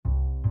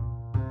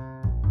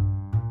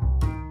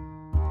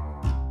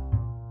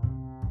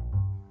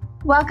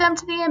Welcome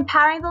to the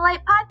Empowering the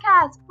Light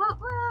podcast. Woot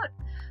woot!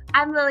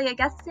 I'm Lily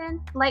Augustin,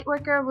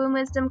 lightworker, womb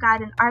wisdom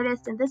guide, and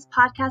artist, and this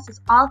podcast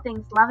is all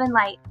things love and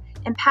light,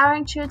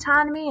 empowering true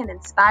autonomy and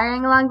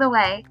inspiring along the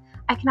way.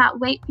 I cannot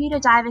wait for you to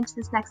dive into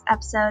this next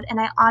episode, and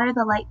I honor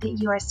the light that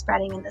you are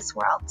spreading in this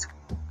world.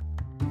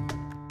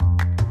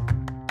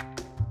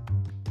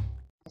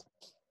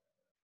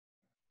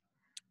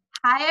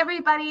 Hi,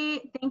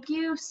 everybody. Thank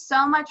you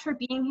so much for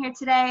being here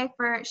today,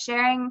 for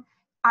sharing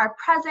our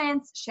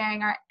presence,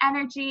 sharing our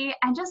energy,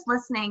 and just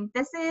listening.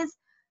 This is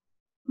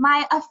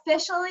my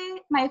official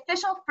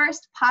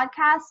first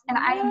podcast, and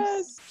I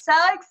am so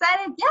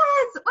excited.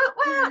 Yes,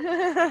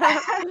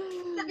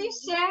 to be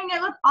sharing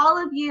it with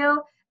all of you.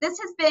 This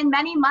has been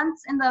many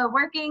months in the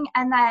working,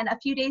 and then a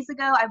few days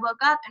ago, I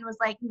woke up and was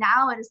like,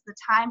 now it is the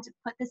time to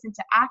put this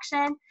into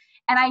action.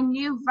 And I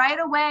knew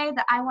right away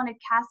that I wanted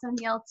Cass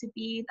O'Neill to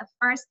be the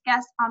first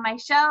guest on my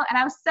show, and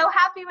I was so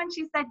happy when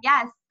she said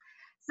yes.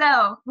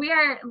 So we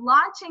are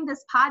launching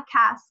this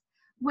podcast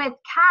with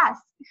Cass,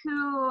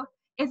 who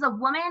is a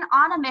woman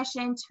on a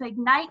mission to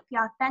ignite the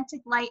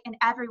authentic light in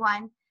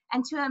everyone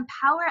and to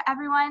empower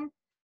everyone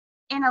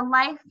in a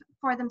life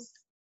for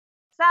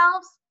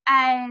themselves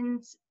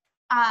and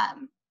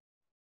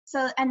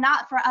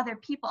not for other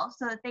people,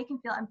 so that they can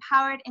feel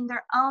empowered in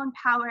their own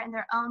power and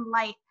their own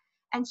light.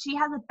 And she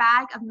has a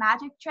bag of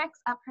magic tricks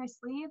up her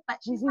sleeve, but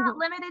she's not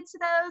limited to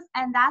those.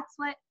 And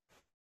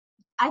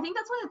I think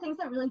that's one of the things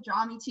that really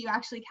draw me to you,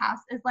 actually, Cass,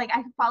 is like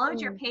I followed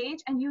your page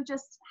and you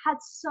just had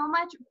so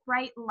much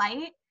bright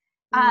light.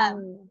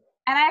 And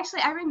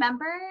I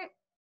remember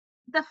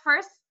the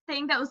first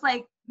thing that was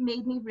like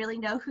made me really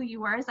know who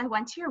you were is I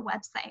went to your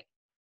website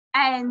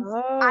and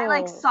I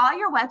like saw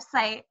your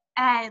website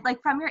and like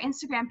from your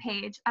Instagram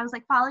page, I was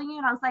like following you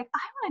and I was like, I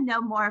want to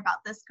know more about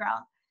this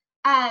girl.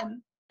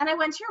 And I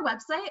went to your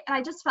website and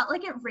I just felt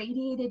like it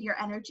radiated your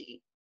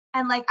energy.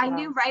 And like I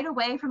knew right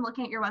away from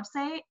looking at your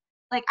website,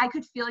 like I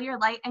could feel your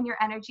light and your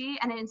energy,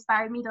 and it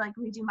inspired me to like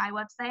redo my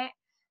website.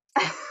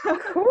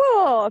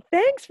 Cool.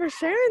 Thanks for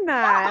sharing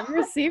that. I'm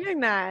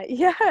receiving that.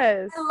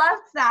 Yes. I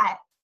loved that.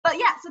 But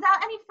yeah, so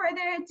without any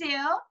further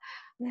ado,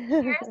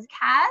 here's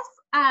Cass.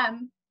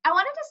 I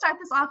wanted to start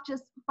this off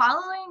just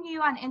following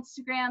you on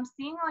Instagram,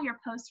 seeing all your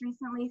posts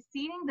recently,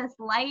 seeing this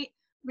light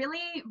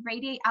really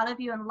radiate out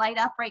of you and light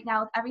up right now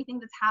with everything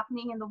that's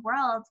happening in the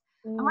world.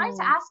 I wanted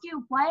to ask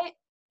you, what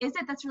is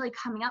it that's really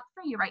coming up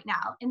for you right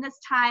now in this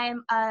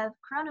time of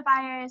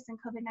coronavirus and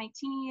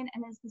COVID-19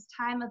 and is this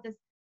time of this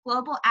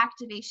global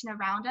activation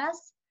around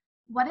us?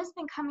 What has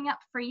been coming up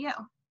for you?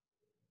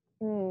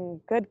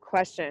 Good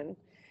question.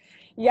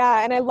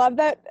 Yeah, and I love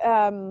that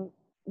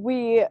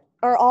we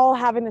are all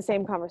having the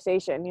same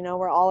conversation. You know,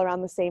 we're all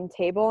around the same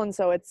table, and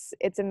so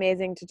it's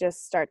amazing to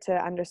just start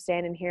to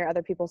understand and hear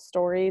other people's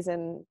stories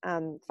and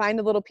find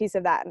a little piece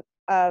of that,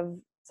 of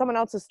someone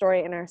else's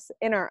story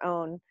in our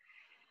own.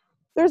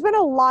 There's been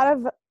a lot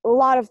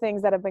of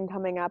things that have been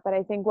coming up, and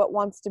I think what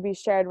wants to be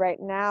shared right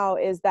now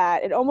is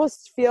that it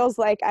almost feels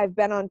like I've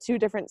been on two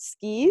different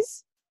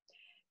skis.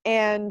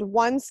 And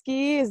one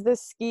ski is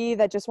this ski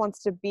that just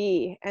wants to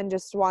be and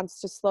just wants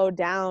to slow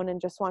down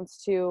and just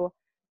wants to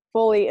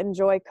fully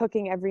enjoy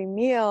cooking every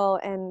meal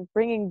and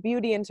bringing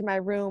beauty into my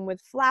room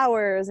with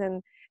flowers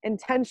and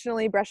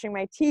intentionally brushing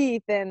my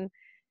teeth and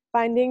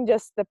finding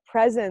just the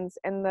presence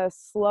and the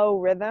slow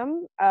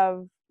rhythm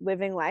of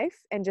living life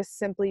and just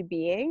simply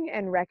being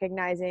and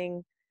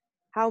recognizing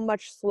how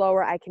much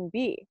slower I can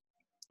be.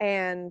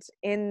 And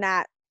on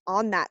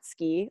that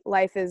ski,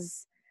 life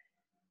is,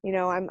 you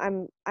know,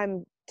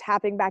 I'm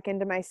tapping back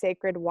into my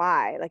sacred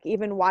why. Like,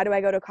 even why do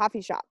I go to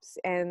coffee shops,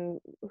 and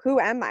who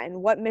am I,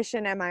 and what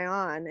mission am I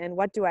on, and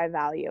what do I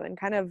value? And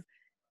kind of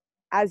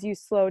as you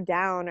slow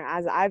down, or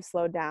as I've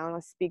slowed down,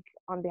 I'll speak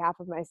on behalf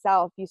of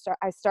myself,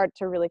 I start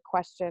to really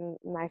question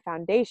my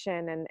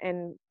foundation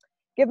and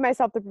give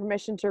myself the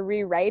permission to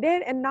rewrite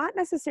it, and not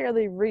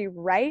necessarily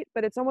rewrite,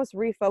 but it's almost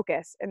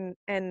refocus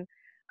and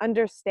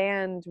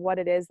understand what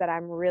it is that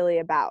I'm really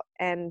about.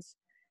 And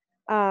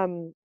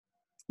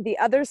the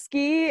other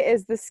ski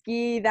is the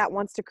ski that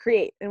wants to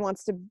create and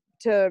wants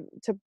to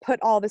put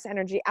all this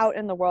energy out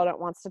in the world. It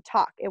wants to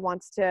talk. It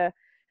wants to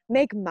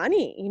make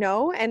money, you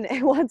know, and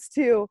it wants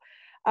to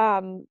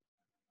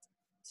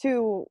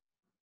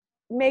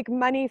make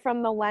money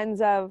from the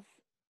lens of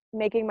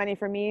making money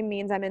for me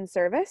means I'm in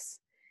service.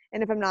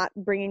 And if I'm not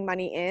bringing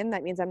money in,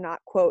 that means I'm not,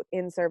 quote,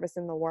 in service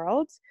in the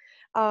world.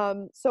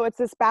 So it's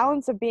this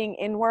balance of being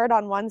inward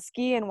on one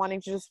ski and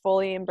wanting to just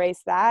fully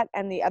embrace that.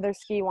 And the other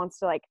ski wants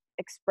to like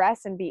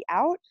express and be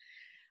out.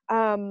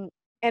 And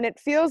it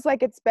feels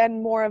like it's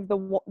been more of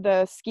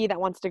the ski that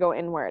wants to go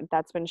inward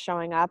that's been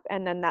showing up.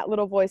 And then that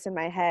little voice in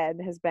my head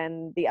has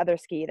been the other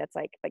ski that's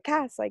like, but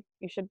Cass, like,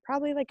 you should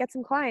probably like get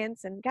some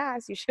clients, and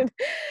Cass, you should.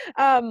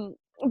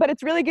 But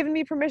it's really given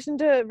me permission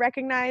to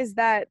recognize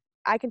that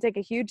I can take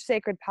a huge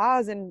sacred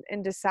pause and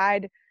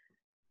decide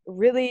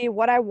really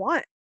what I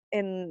want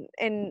and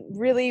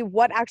really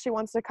what actually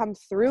wants to come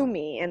through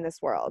me in this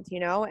world, you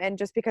know? And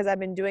just because I've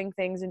been doing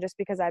things and just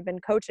because I've been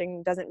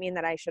coaching doesn't mean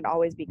that I should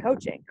always be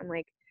coaching. I'm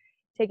like,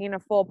 taking a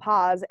full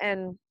pause.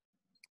 And,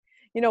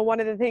 you know, one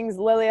of the things,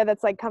 Lilia,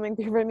 that's like coming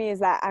through for me is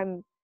that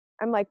I'm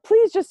like,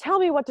 please just tell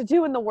me what to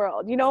do in the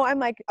world. You know, I'm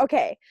like,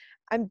 okay,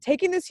 I'm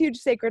taking this huge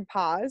sacred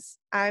pause.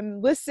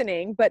 I'm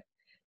listening, but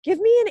give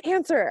me an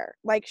answer.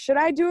 Like, should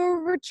I do a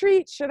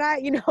retreat? Should I,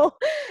 you know?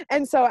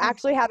 And so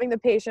actually having the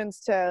patience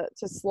to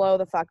slow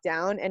the fuck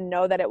down and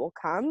know that it will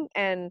come,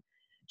 and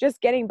just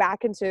getting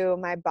back into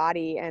my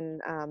body and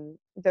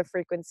the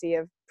frequency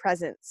of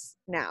presence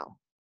now.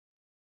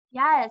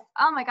 Yes.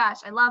 Oh my gosh,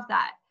 I love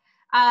that.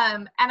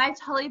 And I've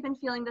totally been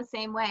feeling the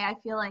same way. I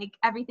feel like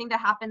everything that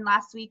happened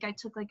last week, I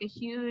took like a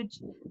huge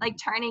like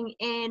turning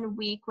in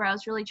week where I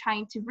was really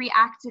trying to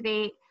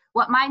reactivate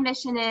what my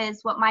mission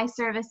is, what my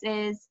service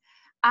is.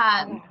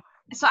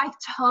 So I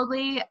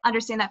totally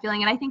understand that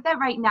feeling. And I think that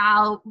right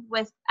now,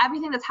 with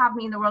everything that's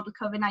happening in the world with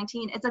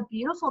COVID-19, it's a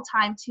beautiful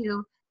time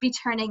to be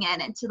turning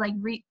in and to like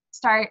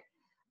start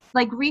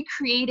like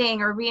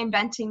recreating or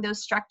reinventing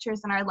those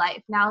structures in our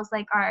life. Now is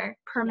like our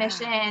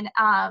permission,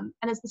 and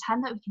it's the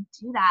time that we can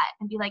do that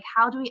and be like,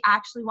 how do we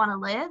actually want to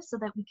live so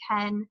that we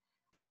can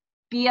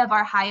be of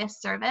our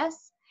highest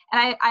service?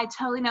 And I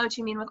totally know what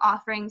you mean with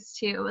offerings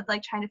too, with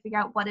like trying to figure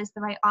out what is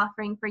the right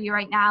offering for you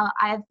right now.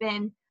 I've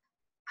been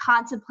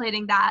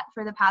contemplating that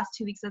for the past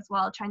 2 weeks as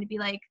well, trying to be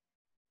like,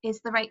 is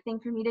the right thing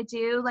for me to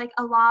do like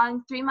a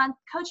long 3-month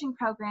coaching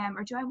program,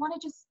 or do I want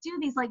to just do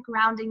these like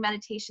grounding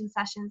meditation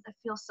sessions that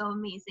feel so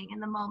amazing in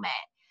the moment?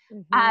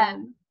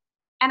 And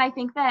I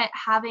think that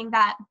having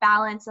that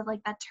balance of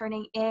like that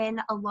turning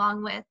in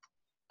along with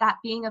that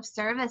being of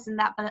service and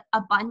that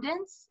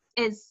abundance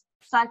is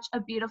such a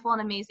beautiful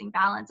and amazing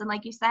balance. And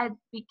like you said,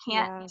 we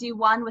can't do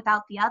one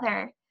without the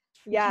other.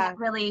 We can't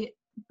really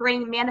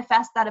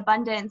manifest that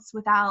abundance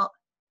without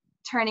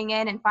turning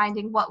in and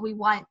finding what we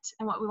want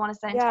and what we want to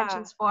set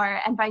intentions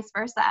for, and vice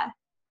versa.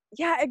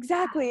 Yeah,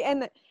 exactly.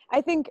 And I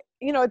think,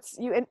 you know, it's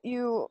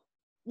you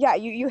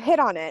hit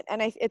on it.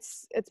 And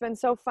it's been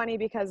so funny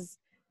because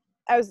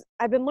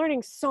I've been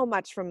learning so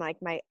much from like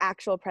my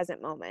actual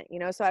present moment, you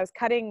know. So I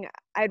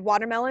had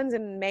watermelons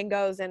and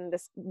mangoes and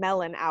this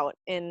melon out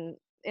in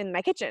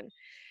my kitchen,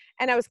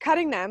 and I was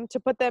cutting them to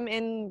put them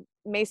in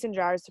mason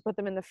jars to put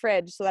them in the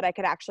fridge so that I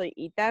could actually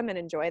eat them and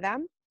enjoy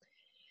them.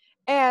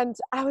 And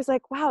I was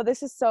like, wow,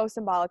 this is so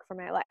symbolic for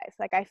my life.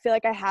 Like, I feel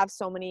like I have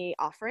so many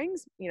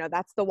offerings. You know,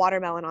 that's the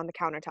watermelon on the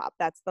countertop.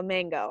 That's the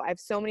mango. I have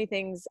so many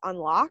things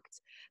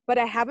unlocked, but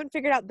I haven't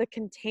figured out the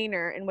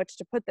container in which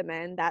to put them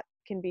in that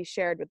can be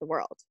shared with the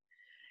world.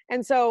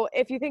 And so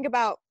if you think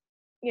about,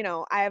 you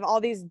know, I have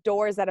all these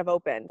doors that have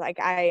opened. Like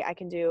I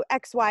can do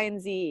X, Y,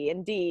 and Z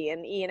and D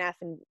and E and F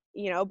and,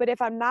 you know, but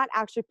if I'm not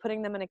actually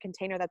putting them in a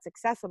container that's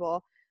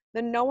accessible,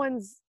 then no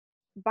one's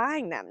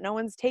buying them, no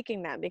one's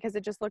taking them, because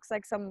it just looks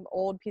like some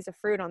old piece of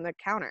fruit on the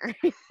counter,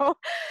 you know?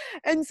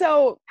 And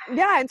so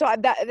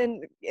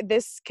then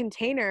this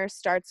container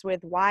starts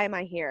with, why am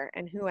I here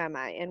and who am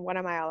I and what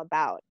am I all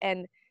about,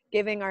 and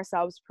giving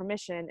ourselves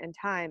permission and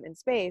time and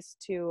space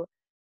to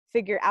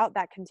figure out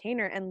that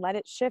container and let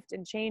it shift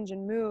and change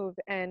and move,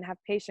 and have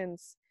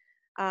patience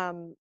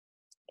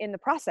in the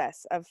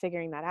process of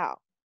figuring that out.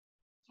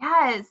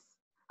 Yes.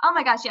 Oh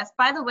my gosh, yes.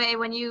 By the way,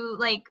 when you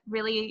like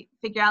really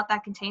figure out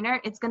that container,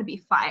 it's gonna be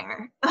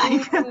fire.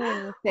 Like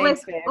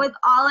Thanks, with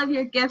all of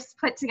your gifts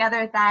put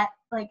together, that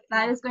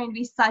is going to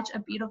be such a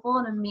beautiful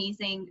and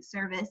amazing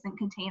service and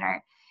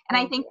container. And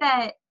I think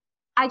that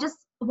I just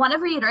want to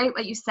reiterate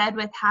what you said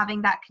with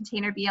having that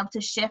container be able to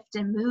shift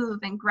and move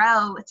and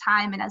grow with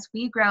time, and as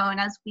we grow and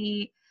as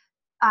we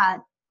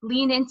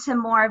lean into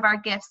more of our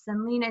gifts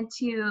and lean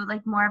into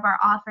like more of our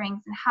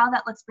offerings and how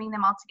that looks, bring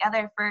them all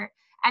together for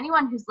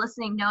anyone who's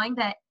listening, knowing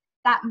that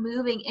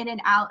moving in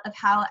and out of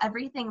how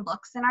everything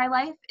looks in our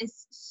life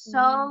is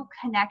so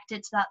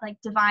connected to that like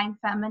divine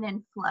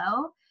feminine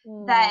flow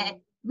that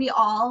we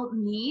all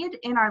need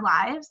in our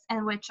lives,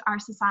 and which our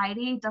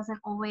society doesn't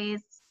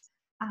always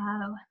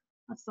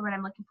what's the word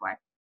I'm looking for?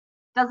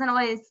 Doesn't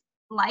always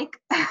like.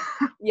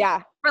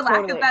 Yeah. For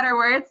lack of better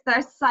words, that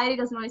our society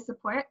doesn't always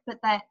support, but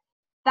that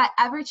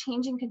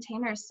ever-changing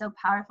container is so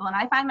powerful. And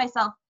I find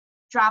myself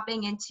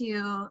dropping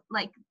into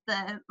like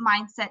the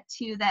mindset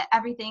too that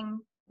everything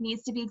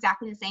needs to be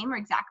exactly the same or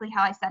exactly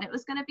how I said it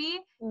was going to be.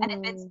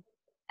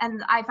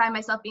 And I find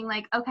myself being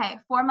like, okay,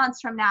 4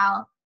 months from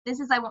now, this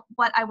is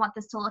what I want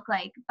this to look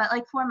like. But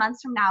like 4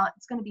 months from now,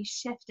 it's going to be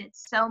shifted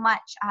so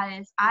much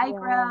as I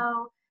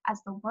grow,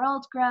 as the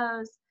world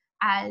grows,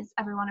 as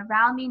everyone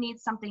around me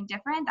needs something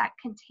different. That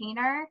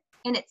container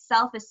in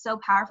itself is so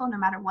powerful no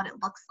matter what it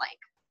looks like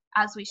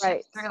as we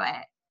shift through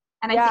it.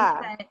 And I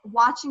think that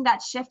watching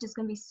that shift is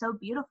going to be so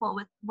beautiful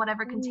with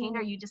whatever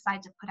container you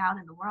decide to put out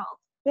in the world.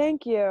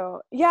 Thank you.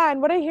 Yeah.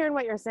 And what I hear in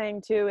what you're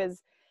saying too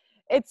is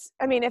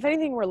I mean, if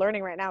anything we're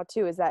learning right now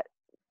too, is that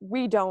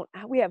we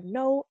have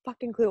no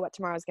fucking clue what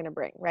tomorrow's going to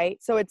bring. Right.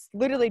 So it's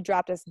literally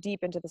dropped us deep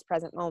into this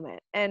present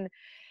moment. And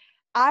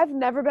I've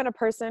never been a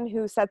person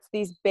who sets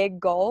these big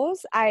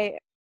goals. I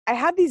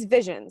have these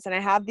visions and I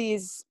have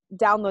these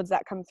downloads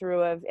that come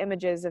through of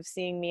images of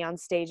seeing me on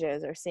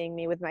stages or seeing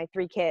me with my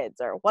 3 kids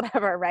or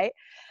whatever. Right.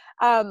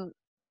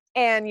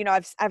 And, you know,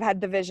 I've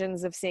had the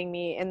visions of seeing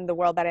me in the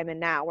world that I'm in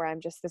now, where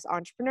I'm just this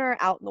entrepreneur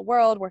out in the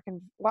world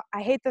working.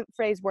 I hate the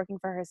phrase working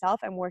for herself.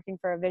 I'm working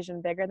for a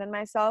vision bigger than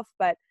myself,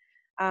 but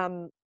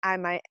I'm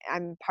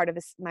part of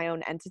my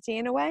own entity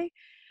in a way.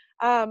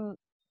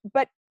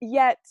 But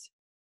yet,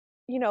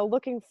 you know,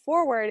 looking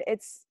forward,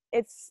 it's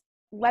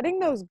letting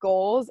those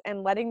goals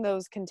and letting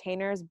those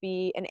containers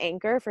be an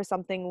anchor for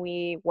something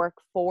we work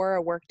for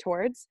or work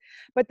towards,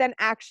 but then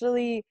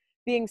actually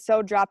being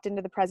so dropped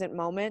into the present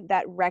moment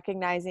that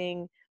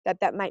recognizing that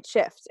that might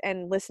shift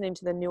and listening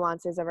to the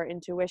nuances of our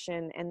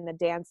intuition and the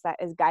dance that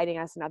is guiding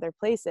us in other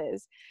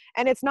places.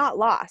 And it's not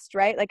lost,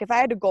 right? Like if I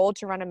had a goal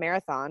to run a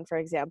marathon, for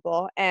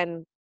example,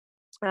 and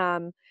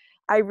um,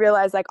 I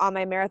realized like on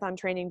my marathon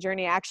training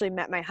journey, I actually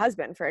met my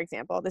husband, for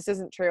example. This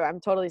isn't true. I'm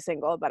totally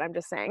single, but I'm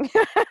just saying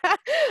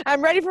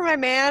I'm ready for my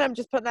man. I'm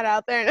just putting that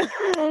out there.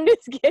 I'm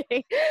just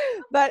kidding.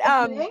 But,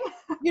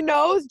 you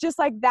know, just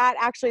like that,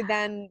 actually,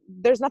 then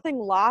there's nothing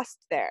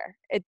lost there.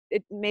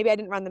 Maybe I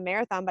didn't run the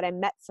marathon, but I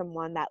met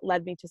someone that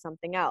led me to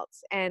something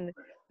else. And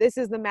this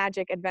is the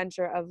magic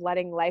adventure of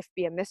letting life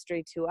be a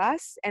mystery to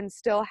us and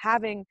still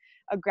having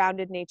a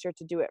grounded nature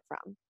to do it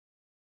from.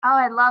 Oh,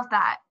 I love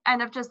that.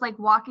 And of just like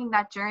walking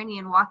that journey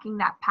and walking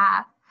that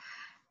path.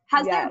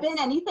 Has there been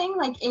anything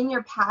like in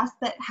your past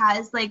that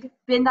has like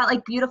been that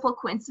like beautiful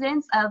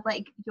coincidence of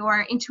like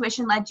your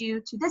intuition led you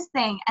to this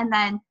thing and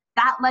then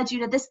that led you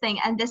to this thing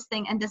and this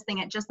thing and this thing?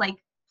 It just like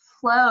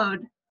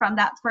flowed from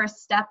that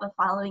first step of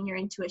following your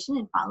intuition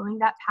and following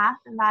that path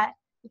and that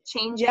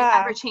changing,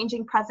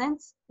 ever-changing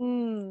presence?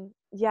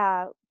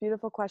 Yeah,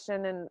 beautiful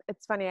question. And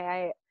it's funny,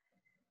 I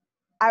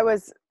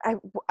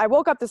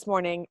woke up this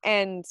morning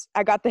and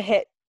I got the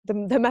hit.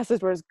 The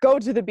message was go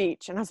to the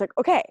beach. And I was like,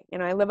 okay, you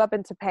know, I live up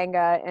in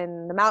Topanga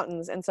in the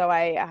mountains. And so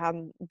I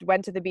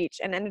went to the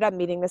beach and ended up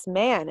meeting this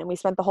man and we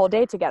spent the whole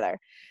day together.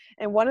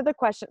 And one of the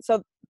questions,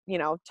 so, you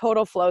know,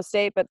 total flow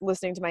state, but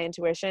listening to my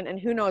intuition and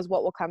who knows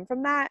what will come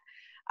from that.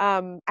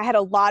 I had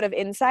a lot of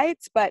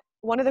insights, but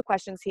one of the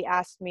questions he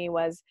asked me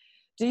was,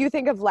 do you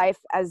think of life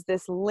as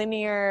this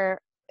linear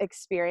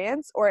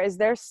experience, or is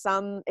there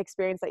some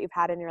experience that you've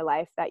had in your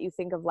life that you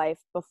think of life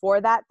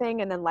before that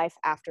thing and then life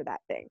after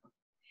that thing?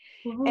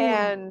 Ooh.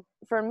 And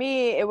for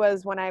me, it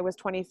was when I was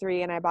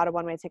 23 and I bought a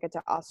one-way ticket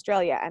to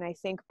Australia. And I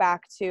think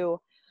back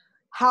to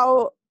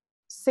how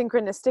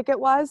synchronistic it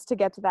was to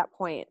get to that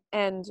point.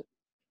 And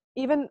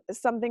even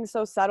something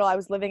so subtle, I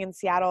was living in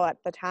Seattle at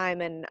the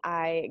time and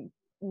I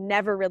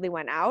never really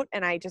went out,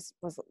 and I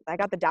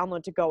got the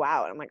download to go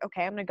out. I'm like,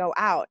 okay, I'm gonna go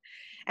out.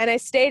 And I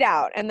stayed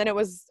out, and then I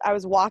was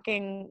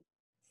walking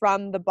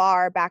from the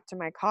bar back to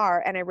my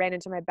car and I ran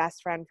into my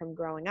best friend from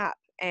growing up.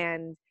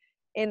 And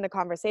in the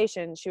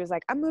conversation, she was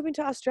like, I'm moving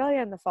to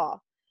Australia in the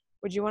fall.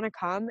 Would you want to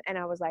come? And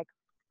I was like,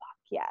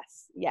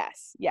 yes,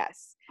 yes,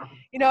 yes.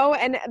 You know,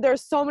 and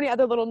there's so many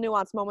other little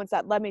nuanced moments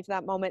that led me to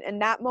that moment.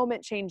 And that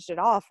moment changed it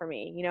all for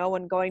me. You know,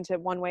 when going to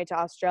one way to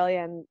Australia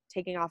and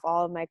taking off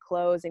all of my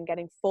clothes and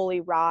getting fully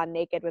raw,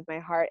 naked with my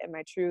heart and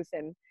my truth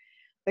and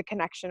the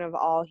connection of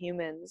all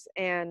humans.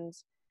 And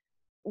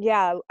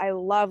yeah, I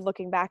love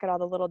looking back at all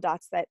the little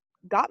dots that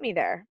got me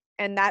there.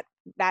 And that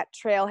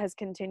trail has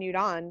continued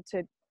on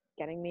to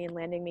getting me and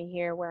landing me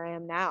here where I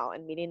am now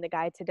and meeting the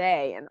guy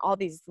today and all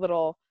these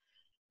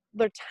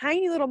they're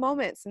tiny little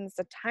moments, and it's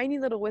a tiny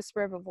little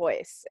whisper of a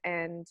voice,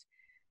 and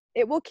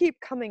it will keep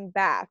coming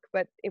back.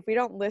 But if we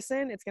don't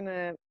listen, it's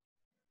gonna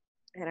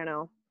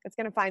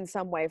find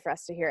some way for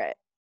us to hear it.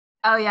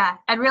 Oh yeah,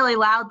 and really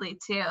loudly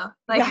too.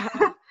 Like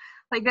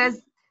like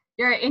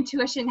your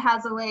intuition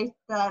has a way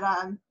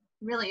that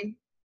really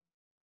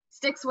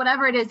sticks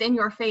whatever it is in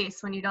your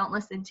face when you don't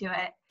listen to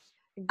it.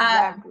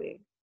 Exactly.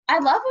 I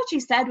love what you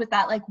said with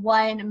that, like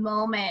one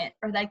moment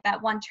or like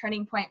that one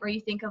turning point where you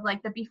think of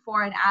like the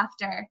before and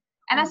after.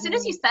 And as soon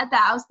as you said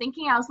that, I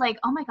was like,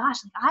 oh my gosh,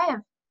 like I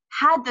have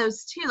had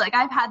those too. Like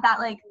I've had that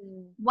like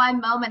one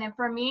moment. And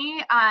for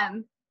me,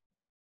 I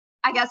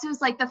guess it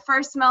was like the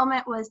first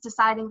moment was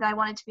deciding that I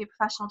wanted to be a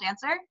professional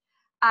dancer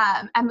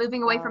and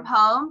moving away from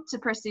home to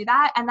pursue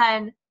that. And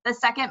then the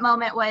second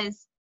moment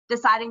was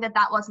deciding that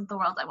that wasn't the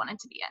world I wanted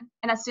to be in.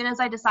 And as soon as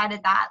I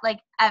decided that,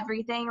 like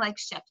everything like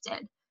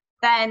shifted.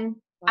 Then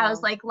I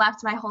was like left,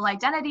 my whole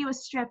identity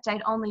was stripped.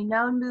 I'd only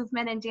known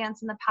movement and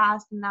dance in the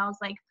past. And I was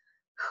like,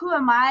 who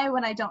am I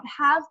when I don't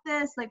have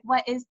this? Like,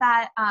 what is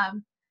that?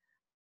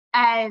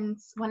 And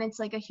when it's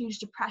like a huge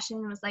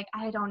depression, it was like,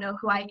 I don't know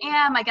who I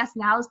am. I guess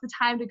now is the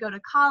time to go to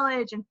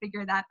college and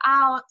figure that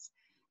out.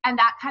 And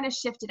that kind of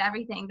shifted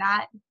everything.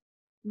 That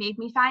made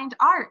me find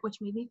art, which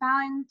made me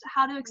find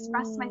how to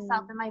express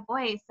myself in my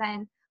voice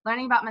and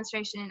learning about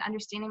menstruation and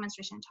understanding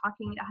menstruation and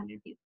talking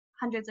to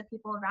hundreds of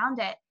people around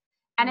it.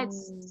 And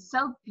it's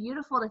so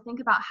beautiful to think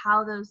about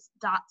how those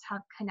dots have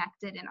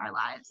connected in our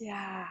lives.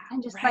 Yeah.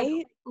 And just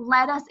like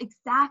led us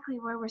exactly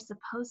where we're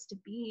supposed to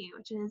be,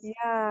 which is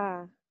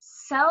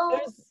so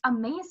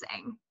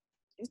amazing.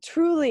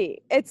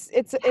 Truly. It's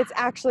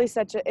actually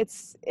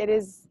it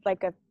is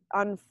like a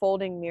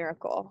unfolding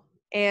miracle.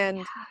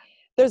 And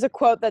there's a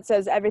quote that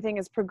says everything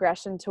is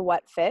progression to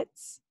what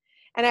fits.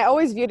 And I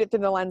always viewed it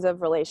through the lens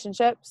of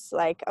relationships.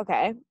 Like,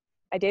 okay,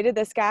 I dated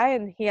this guy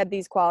and he had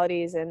these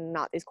qualities and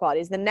not these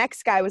qualities. The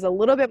next guy was a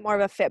little bit more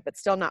of a fit, but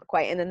still not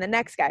quite. And then the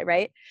next guy,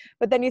 right?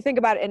 But then you think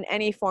about it in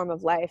any form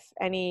of life,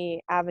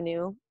 any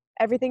avenue,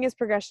 everything is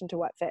progression to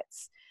what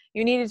fits.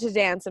 You needed to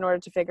dance in order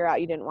to figure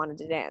out you didn't want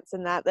to dance.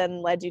 And that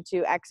then led you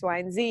to X, Y,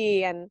 and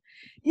Z. And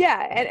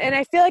yeah, and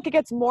I feel like it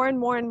gets more and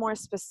more and more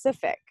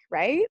specific,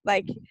 right?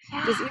 Like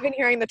just Yeah. even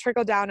hearing the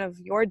trickle down of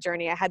your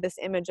journey, I had this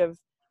image of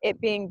it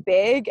being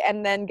big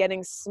and then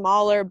getting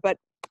smaller, but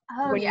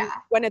Oh yeah.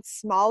 when it's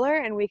smaller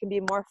and we can be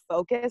more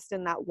focused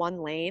in that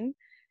one lane,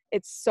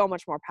 it's so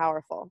much more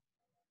powerful.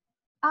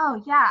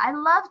 Oh yeah. I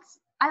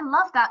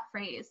love that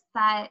phrase,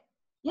 that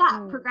yeah,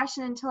 Mm.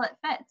 progression until it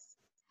fits.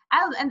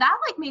 And that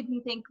like made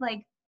me think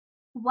like,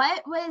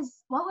 what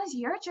was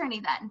your journey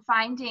then,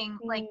 finding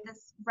like Mm.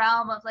 this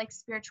realm of like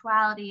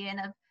spirituality and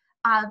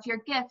of your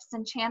gifts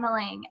and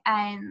channeling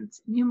and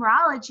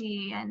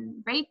numerology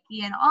and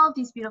Reiki and all of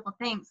these beautiful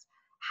things?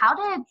 How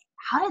did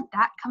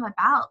that come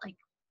about? Like,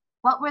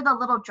 what were the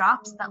little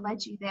drops that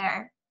led you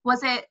there?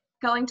 Was it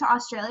going to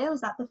Australia?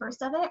 Was that the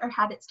first of it, or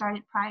had it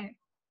started prior?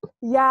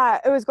 Yeah,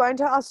 it was going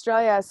to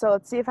Australia. So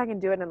let's see if I can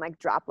do it in like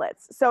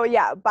droplets. So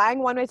yeah, buying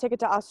one-way ticket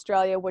to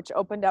Australia, which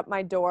opened up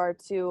my door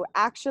to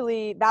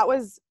actually, that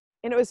was,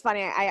 and it was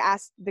funny. I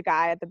asked the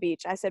guy at the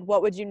beach, I said,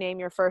 what would you name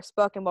your first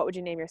book and what would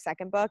you name your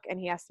second book? And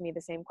he asked me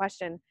the same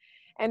question.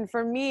 And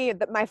for me,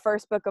 my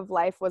first book of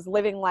life was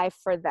Living Life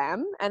for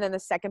Them. And then the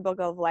second book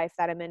of life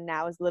that I'm in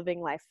now is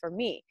Living Life for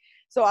Me.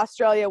 So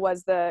Australia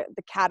was the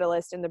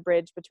catalyst and the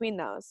bridge between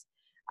those.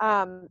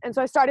 And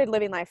so I started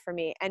Living Life for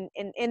Me. And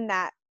in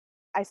that,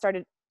 I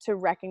started to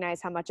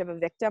recognize how much of a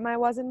victim I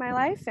was in my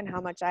life and how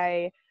much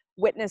I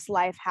witnessed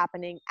life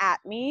happening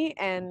at me.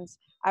 And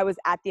I was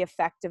at the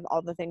effect of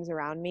all the things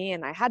around me.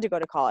 And I had to go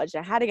to college.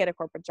 I had to get a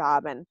corporate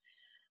job. And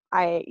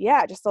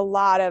just a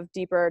lot of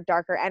deeper,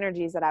 darker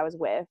energies that I was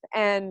with.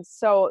 And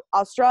so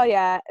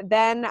Australia,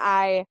 then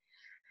I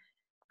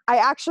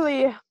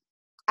actually,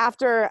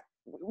 after,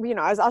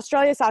 I was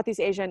Australia,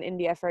 Southeast Asia, and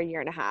India for a year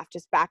and a half,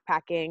 just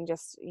backpacking,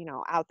 just,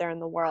 out there in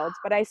the world.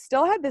 But I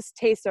still had this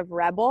taste of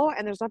rebel,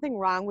 and there's nothing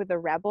wrong with a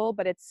rebel,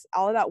 but it's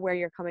all about where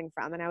you're coming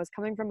from. And I was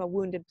coming from a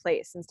wounded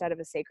place instead of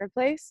a sacred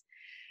place.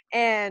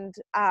 And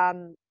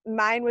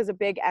mine was a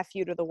big F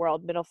you to the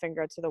world, middle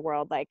finger to the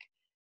world, like,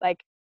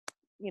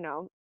 you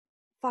know,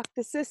 fuck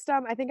the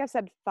system. I think I've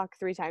said fuck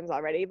 3 times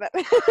already, but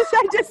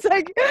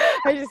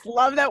I just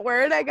love that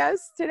word, I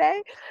guess,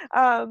 today.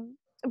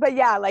 But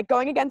yeah, like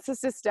going against the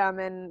system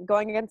and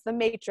going against the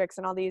matrix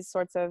and all these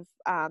sorts of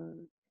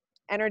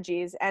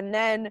energies. And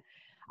then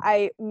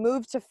I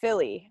moved to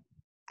Philly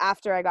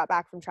after I got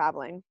back from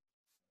traveling.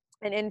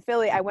 And in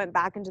Philly, I went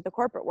back into the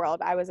corporate world.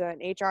 I was an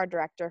HR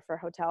director for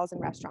hotels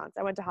and restaurants.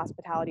 I went to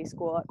hospitality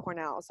school at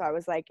Cornell. So I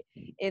was like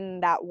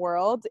in that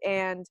world.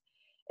 And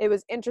it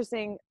was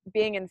interesting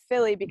being in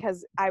Philly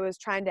because I was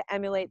trying to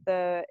emulate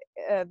the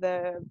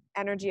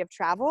energy of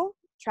travel.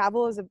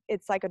 Travel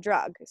it's like a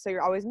drug. So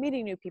you're always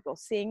meeting new people,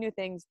 seeing new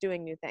things,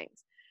 doing new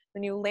things.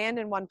 When you land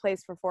in one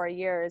place for 4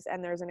 years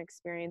and there's an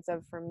experience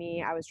of, for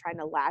me, I was trying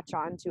to latch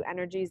on to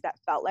energies that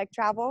felt like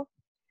travel.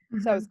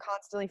 So I was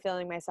constantly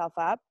filling myself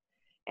up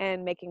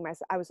and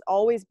I was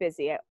always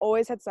busy. I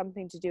always had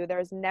something to do. There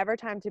was never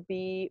time to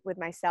be with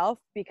myself,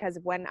 because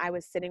when I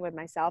was sitting with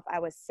myself, I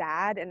was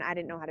sad and I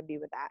didn't know how to be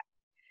with that.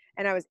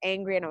 And I was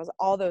angry and I was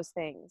all those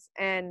things.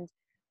 And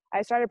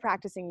I started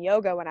practicing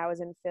yoga when I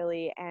was in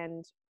Philly.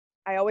 And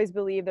I always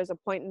believe there's a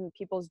point in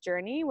people's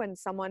journey when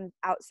someone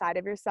outside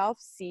of yourself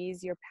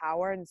sees your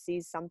power and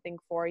sees something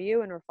for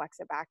you and reflects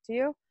it back to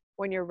you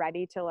when you're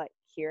ready to like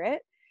hear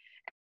it.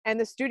 And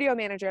the studio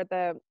manager at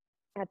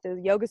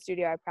the yoga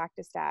studio I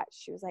practiced at,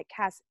 she was like,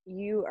 Cass,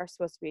 you are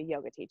supposed to be a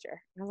yoga teacher.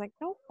 And I was like,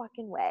 no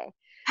fucking way.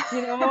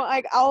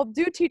 Like I'll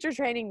do teacher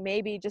training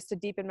maybe just to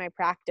deepen my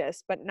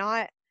practice, but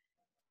not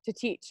to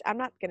teach. I'm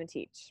not going to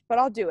teach, but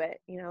I'll do it,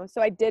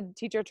 So I did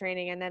teacher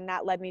training, and then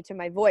that led me to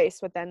my voice.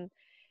 But then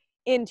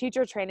in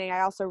teacher training,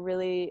 I also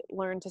really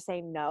learned to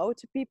say no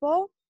to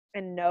people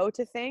and no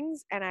to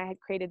things. And I had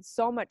created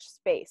so much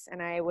space,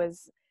 and I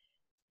was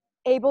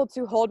able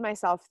to hold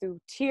myself through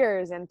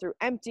tears and through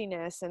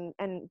emptiness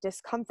and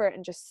discomfort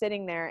and just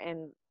sitting there.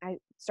 And I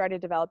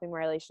started developing my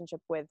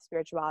relationship with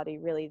spirituality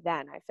really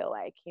then, I feel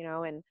like,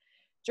 and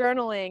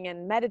journaling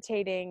and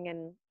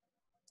meditating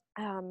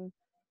and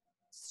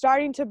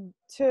starting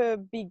to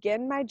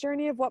begin my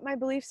journey of what my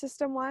belief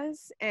system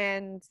was.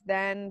 And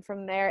then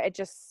from there, it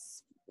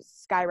just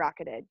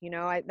skyrocketed.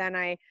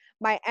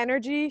 My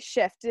energy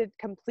shifted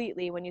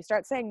completely when you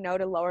start saying no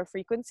to lower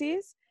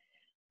frequencies.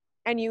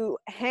 And you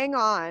hang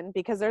on,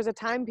 because there's a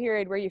time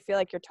period where you feel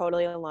like you're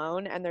totally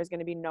alone and there's going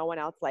to be no one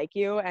else like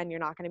you, and you're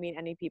not going to meet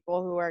any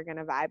people who are going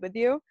to vibe with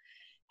you.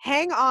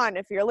 Hang on.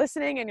 If you're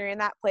listening and you're in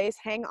that place,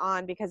 hang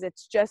on, because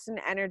it's just an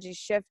energy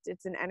shift.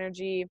 It's an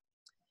energy,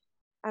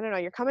 I don't know,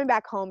 you're coming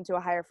back home to a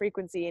higher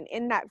frequency. And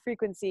in that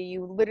frequency,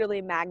 you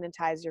literally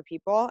magnetize your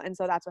people. And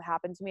so that's what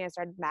happened to me. I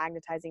started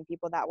magnetizing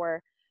people that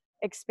were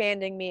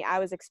expanding me, I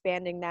was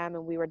expanding them,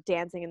 and we were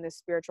dancing in this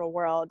spiritual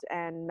world,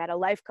 and met a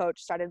life coach,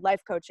 started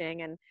life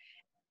coaching, and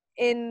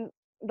in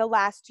the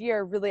last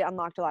year really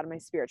unlocked a lot of my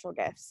spiritual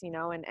gifts, you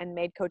know, and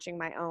made coaching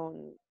my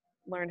own,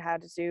 learned how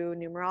to do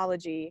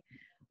numerology,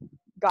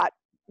 got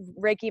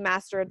Reiki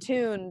master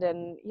attuned,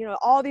 and, you know,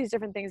 all these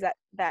different things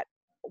that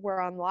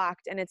were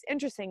unlocked. And it's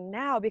interesting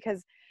now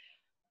because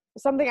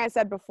something I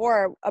said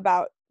before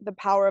about the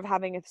power of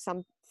having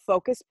some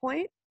focus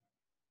point,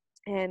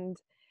 and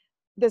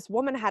this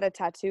woman had a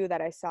tattoo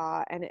that I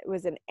saw, and it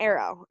was an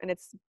arrow,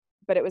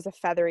 but it was a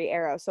feathery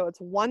arrow. So it's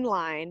one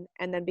line.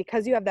 And then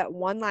because you have that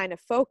one line of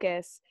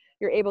focus,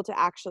 you're able to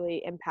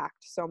actually impact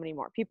so many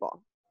more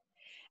people.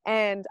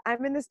 And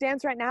I'm in this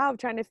dance right now of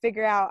trying to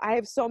figure out, I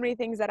have so many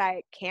things that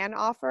I can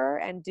offer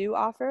and do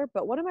offer,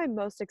 but what am I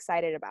most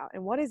excited about?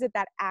 And what is it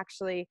that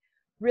actually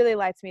really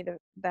lights me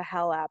the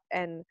hell up?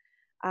 And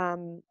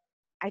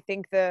I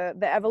think the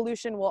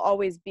evolution will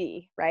always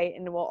be, right?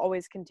 And we'll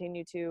always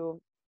continue to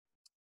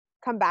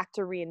come back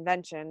to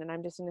reinvention. And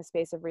I'm just in a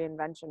space of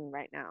reinvention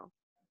right now.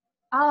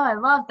 Oh, I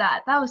love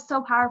that. That was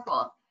so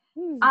powerful.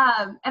 And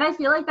I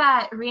feel like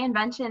that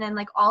reinvention and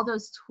like all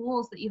those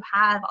tools that you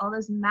have, all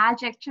those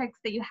magic tricks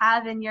that you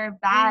have in your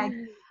bag,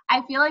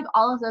 I feel like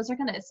all of those are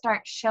going to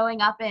start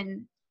showing up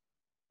in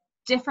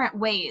different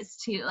ways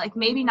too. Like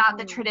maybe not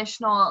the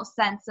traditional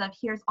sense of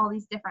here's all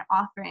these different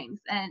offerings.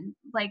 And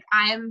like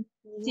I'm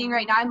seeing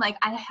right now, I'm like,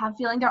 I have a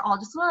feeling they're all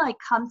just going to like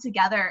come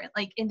together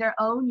like in their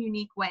own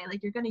unique way.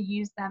 Like you're going to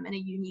use them in a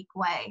unique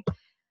way.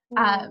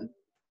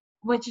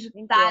 Which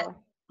that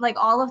like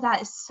all of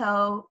that is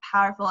so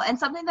powerful. And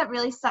something that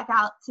really stuck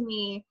out to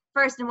me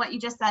first in what you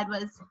just said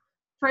was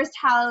first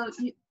how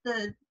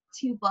the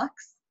two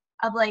books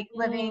of like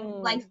living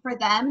life for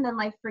them and then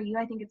life for you.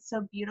 I think it's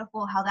so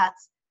beautiful how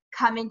that's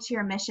come into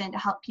your mission to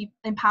help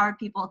empower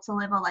people to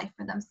live a life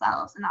for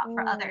themselves and not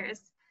for others.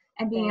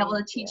 And being able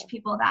to teach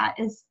people that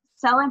is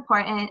so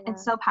important and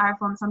so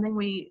powerful and something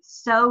we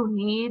so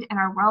need in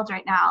our world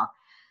right now.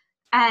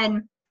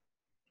 And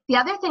the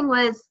other thing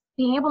was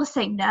being able to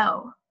say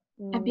no.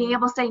 And being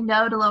able to say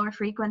no to lower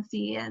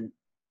frequencies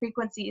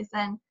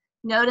and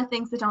no to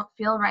things that don't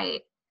feel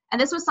right.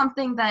 And this was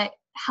something that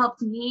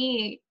helped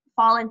me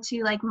fall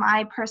into like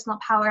my personal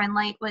power and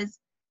light was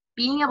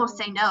being able to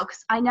say no,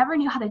 because I never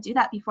knew how to do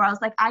that before. I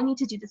was like, I need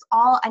to do this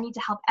all. I need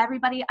to help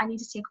everybody. I need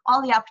to take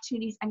all the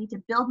opportunities. I need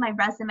to build my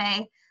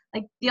resume.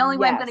 Like the only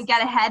way I'm going to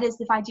get ahead is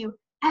if I do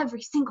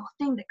every single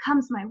thing that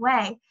comes my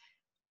way.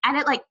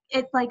 And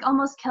it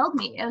almost killed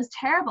me. It was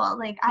terrible.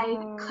 Like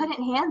I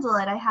couldn't handle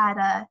it. I had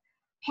a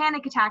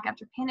panic attack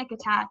after panic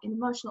attack and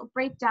emotional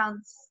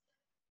breakdowns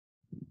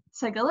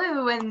to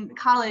galoo in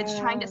college,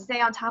 trying to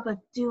stay on top of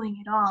doing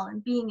it all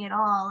and being it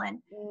all.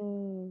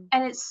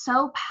 And it's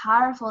so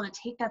powerful to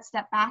take that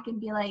step back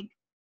and be like,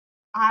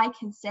 I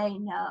can say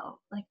no.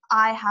 Like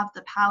I have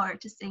the power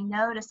to say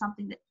no to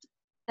something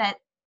that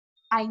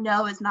I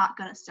know is not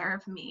going to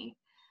serve me.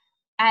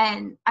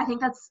 And I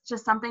think that's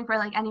just something for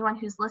like anyone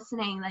who's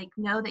listening, like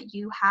know that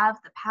you have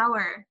the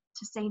power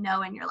to say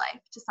no in your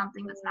life to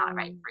something that's not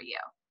right for you.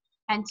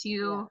 And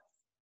to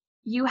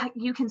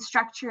you can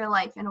structure your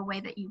life in a way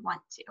that you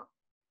want to,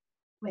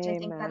 which I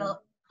think that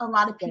a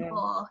lot of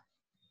people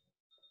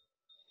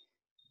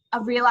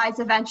realize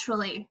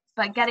eventually,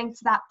 but getting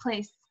to that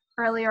place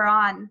earlier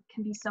on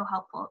can be so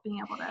helpful, being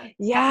able to step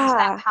into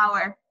that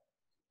power.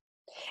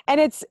 And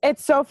it's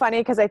so funny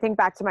because I think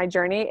back to my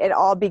journey, it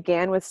all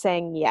began with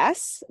saying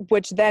yes,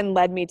 which then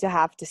led me to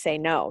have to say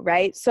no,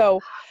 right? So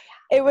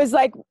it was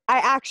like I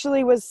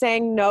actually was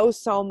saying no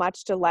so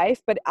much to life,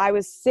 but I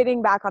was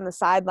sitting back on the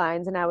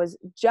sidelines and I was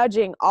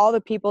judging all the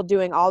people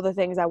doing all the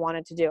things I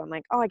wanted to do. I'm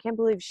like, oh, I can't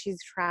believe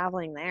she's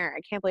traveling there. I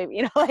can't believe,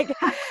 you know, like,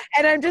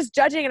 and I'm just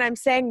judging and I'm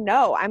saying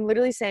no. I'm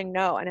literally saying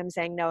no, and I'm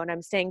saying no, and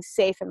I'm staying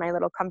safe in my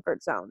little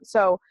comfort zone.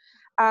 So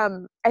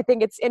I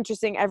think it's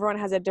interesting. Everyone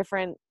has a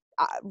different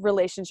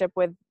relationship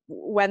with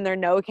when their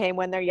no came,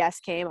 when their yes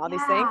came, all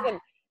these things. And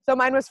so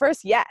mine was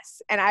first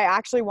yes. And I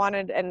actually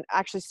wanted and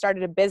actually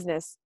started a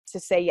business to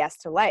say yes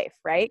to life,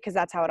 right? Because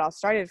that's how it all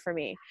started for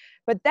me.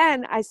 But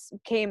then I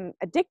became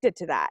addicted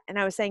to that, and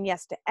I was saying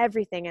yes to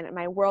everything, and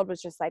my world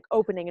was just like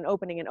opening and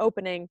opening and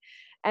opening.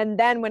 And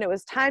then when it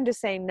was time to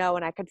say no,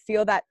 and I could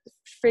feel that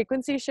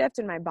frequency shift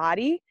in my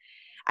body,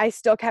 I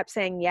still kept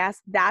saying yes.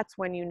 That's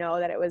when you know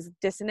that it was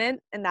dissonant,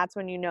 and that's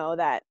when you know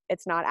that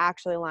it's not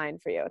actually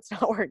aligned for you. It's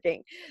not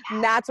working.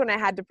 And that's when I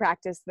had to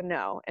practice the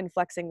no and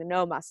flexing the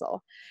no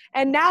muscle.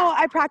 And now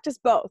I practice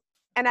both.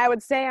 And I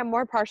would say I'm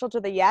more partial to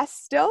the yes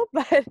still,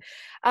 but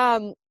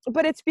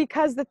it's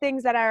because the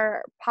things that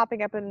are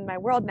popping up in my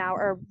world now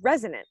are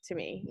resonant to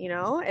me. You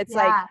know, it's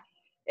like,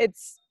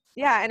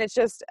 and it's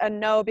just a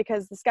no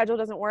because the schedule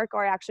doesn't work,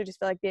 or I actually just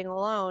feel like being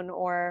alone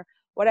or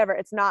whatever.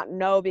 It's not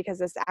no because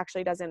this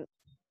actually doesn't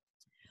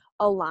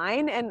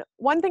align. And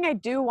one thing I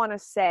do want to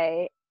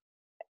say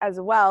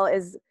as well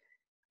is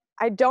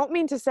I don't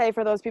mean to say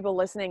for those people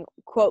listening,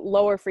 quote,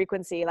 lower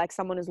frequency, like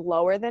someone is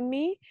lower than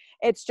me.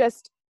 It's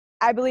just,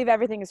 I believe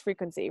everything is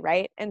frequency,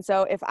 right? And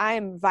so if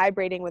I'm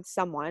vibrating with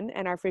someone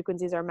and our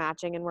frequencies are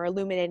matching and we're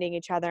illuminating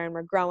each other and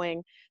we're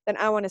growing, then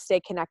I want to stay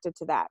connected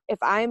to that. If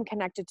I'm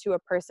connected to a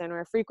person or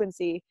a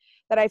frequency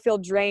that I feel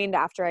drained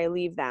after I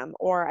leave them,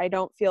 or I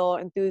don't feel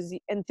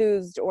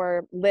enthused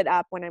or lit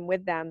up when I'm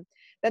with them,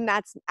 then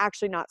that's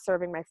actually not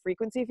serving my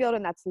frequency field,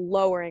 and that's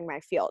lowering my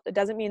field. It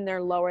doesn't mean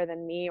they're lower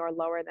than me or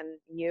lower than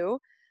you.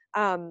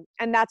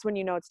 And that's when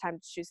you know it's time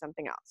to choose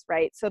something else,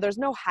 right? So there's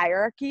no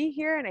hierarchy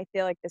here. And I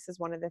feel like this is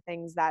one of the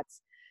things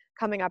that's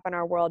coming up in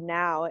our world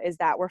now, is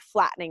that we're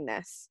flattening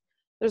this.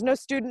 There's no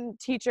student,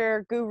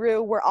 teacher,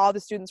 guru. We're all the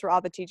students, we're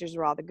all the teachers,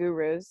 we're all the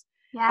gurus.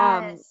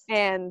 Yes.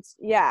 And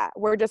yeah,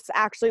 we're just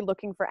actually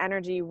looking for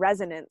energy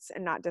resonance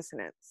and not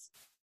dissonance.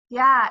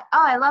 Yeah.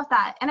 Oh, I love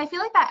that. And I feel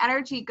like that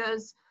energy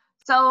goes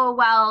so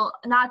well,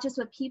 not just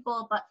with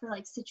people, but for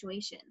like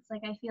situations.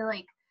 Like, I feel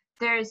like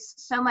there's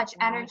so much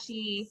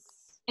energy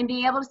in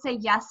being able to say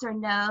yes or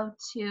no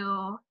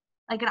to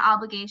like an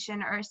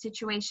obligation or a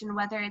situation,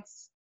 whether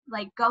it's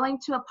like going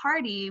to a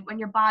party when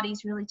your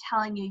body's really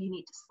telling you you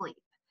need to sleep,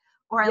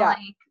 or like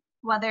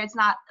whether it's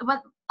not,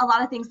 what a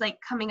lot of things like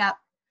coming up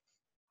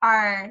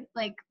are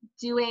like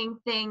doing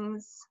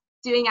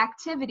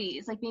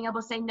activities, like being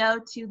able to say no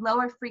to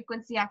lower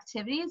frequency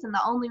activities. And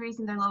the only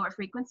reason they're lower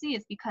frequency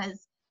is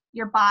because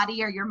your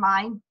body or your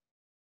mind,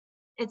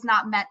 it's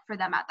not meant for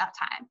them at that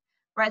time.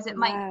 Whereas it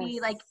might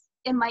be like,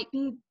 it might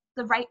be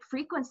the right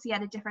frequency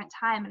at a different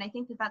time. And I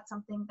think that that's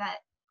something that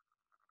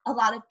a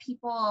lot of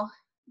people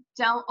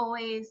don't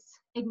always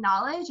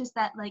acknowledge, is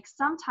that like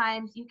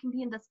sometimes you can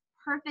be in this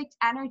perfect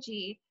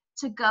energy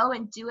to go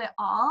and do it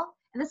all.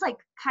 And this like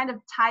kind of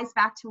ties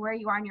back to where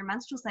you are in your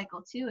menstrual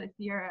cycle too. If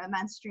you're a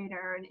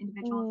menstruator or an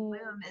individual with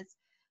womb, is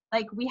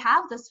like we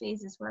have those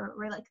phases where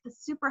we're like the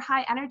super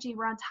high energy,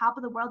 we're on top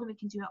of the world and we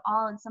can do it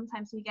all. And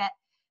sometimes we get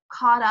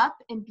caught up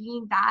in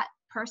being that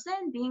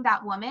person, being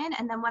that woman.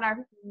 And then when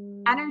our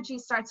energy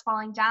starts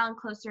falling down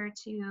closer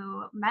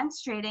to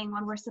menstruating,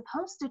 when we're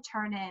supposed to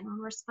turn in, when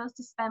we're supposed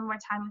to spend more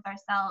time with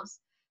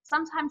ourselves,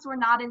 sometimes we're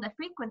not in the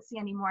frequency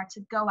anymore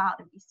to go out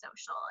and be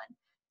social and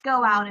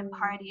go out and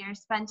party or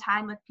spend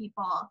time with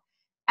people.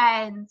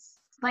 And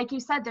like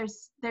you said,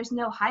 there's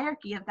no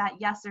hierarchy of that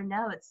yes or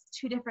no. It's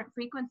two different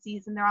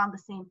frequencies and they're on the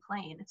same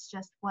plane. It's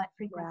just what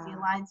frequency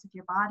aligns with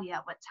your body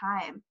at what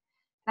time.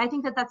 And I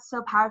think that that's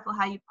so powerful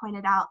how you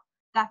pointed out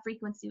that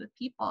frequency with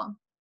people.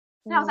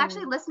 And I was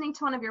actually listening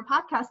to one of your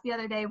podcasts the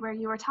other day where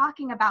you were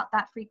talking about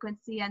that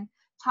frequency and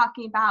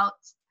talking about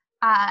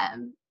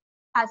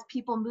as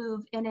people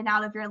move in and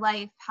out of your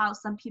life, how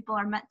some people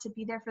are meant to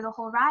be there for the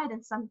whole ride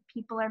and some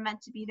people are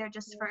meant to be there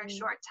just for a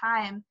short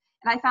time.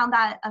 And I found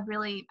that a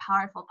really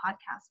powerful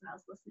podcast when I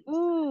was listening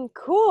to it.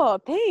 Cool.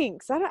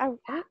 Thanks. I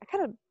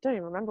kind of don't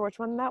even remember which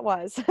one that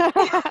was.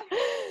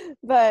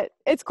 But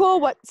it's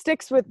cool what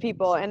sticks with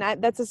people. And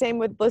that's the same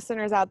with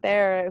listeners out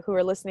there who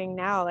are listening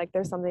now. Like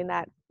there's something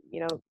that,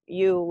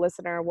 you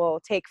listener will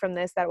take from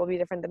this that will be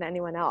different than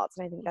anyone else.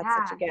 And I think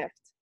that's such a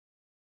gift.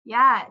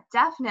 Yeah,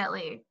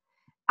 definitely.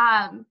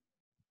 I've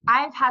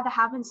had that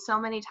happen so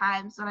many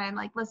times when I'm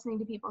like listening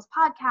to people's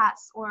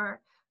podcasts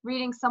or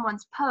reading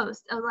someone's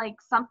post. Like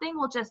something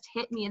will just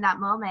hit me in that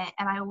moment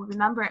and I will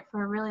remember it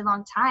for a really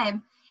long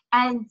time.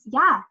 And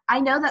yeah,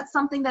 I know that's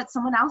something that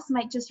someone else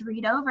might just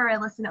read over or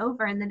listen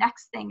over, and the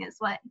next thing is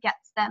what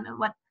gets them and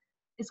what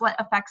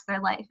affects their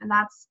life. And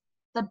that's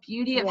the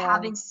beauty of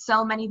having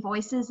so many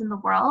voices in the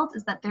world,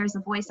 is that there's a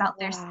voice out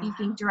there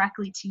speaking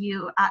directly to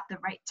you at the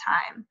right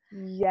time.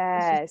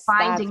 Yes.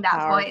 Finding that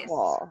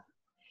powerful. voice.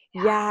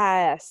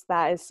 Yes,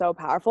 that is so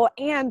powerful.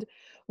 And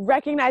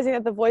recognizing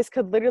that the voice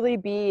could literally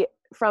be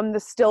from the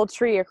still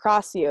tree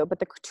across you, but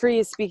the tree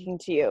is speaking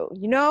to you,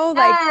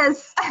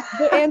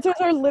 the answers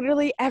are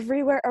literally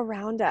everywhere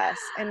around us.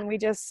 And we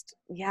just,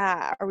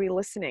 are we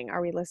listening?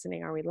 Are we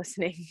listening? Are we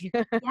listening?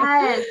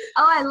 Yes.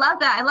 Oh, I love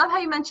that. I love how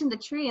you mentioned the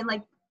tree and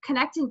like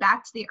connecting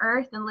back to the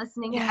earth and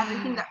listening to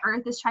everything the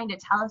earth is trying to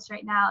tell us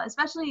right now,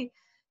 especially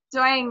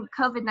during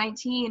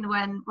COVID-19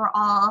 when we're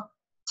all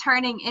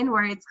turning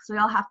inwards because we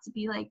all have to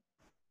be like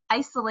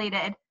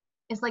isolated.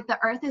 It's like the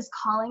earth is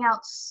calling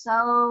out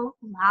so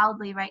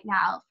loudly right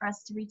now for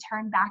us to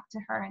return back to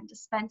her and to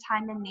spend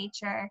time in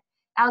nature.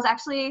 I was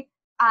actually,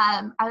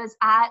 I was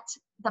at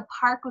the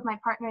park with my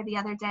partner the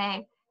other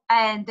day,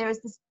 and there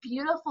was this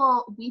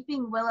beautiful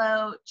weeping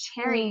willow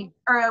cherry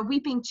or a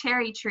weeping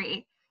cherry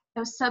tree. It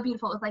was so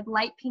beautiful. It was like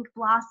light pink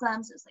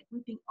blossoms. It was like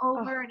weeping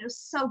over and it was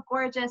so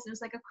gorgeous. It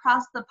was like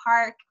across the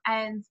park,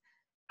 and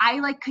I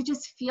like could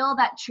just feel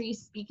that tree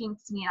speaking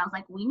to me. And I was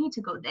like, we need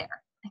to go there.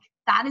 Like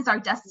that is our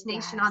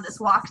destination on this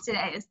walk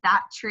today, is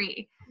that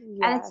tree.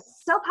 And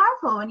it's so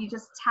powerful when you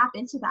just tap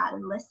into that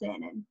and listen.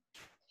 And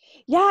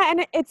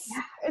and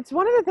it's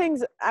one of the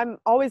things I'm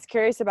always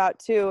curious about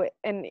too.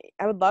 And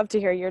I would love to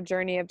hear your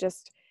journey of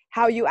just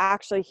how you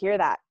actually hear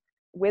that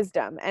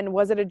wisdom. And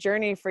was it a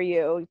journey for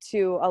you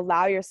to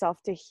allow yourself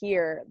to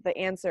hear the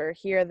answer,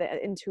 hear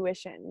the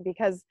intuition?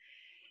 Because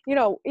you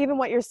know, even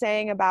what you're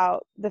saying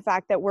about the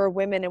fact that we're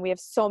women and we have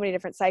so many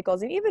different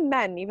cycles, and even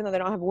men, even though they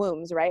don't have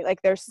wombs, right?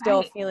 Like they're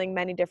still Right. feeling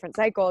many different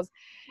cycles,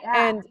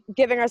 Yeah. and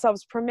giving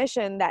ourselves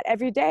permission that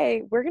every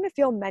day we're going to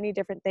feel many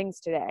different things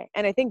today.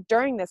 And I think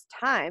during this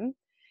time,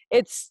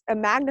 it's a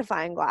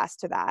magnifying glass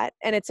to that,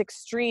 and it's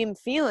extreme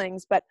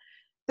feelings, but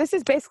this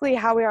is basically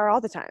how we are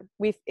all the time.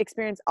 We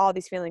experience all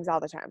these feelings all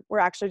the time. We're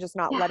actually just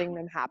not Yeah. letting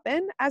them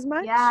happen as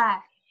much. Yeah.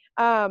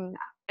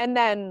 And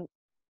then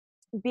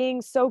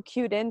being so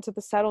cued into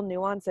the subtle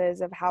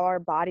nuances of how our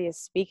body is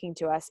speaking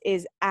to us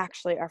is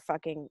actually our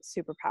fucking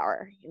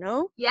superpower, you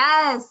know?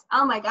 Yes.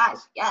 Oh my gosh.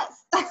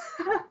 Yes.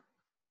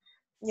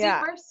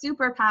 Yeah.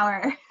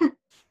 Superpower.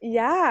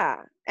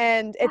 Yeah.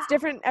 And it's Yeah.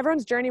 different.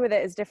 Everyone's journey with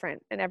it is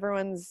different. And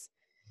everyone's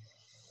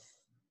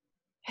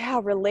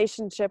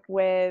relationship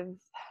with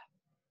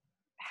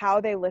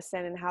how they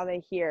listen and how they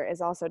hear is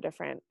also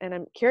different. And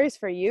I'm curious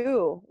for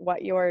you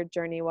what your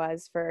journey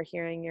was for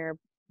hearing your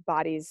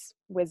body's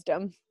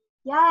wisdom.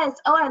 Yes.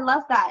 Oh, I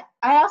love that.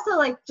 I also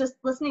like just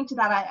listening to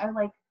that. I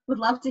like would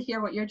love to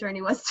hear what your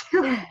journey was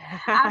too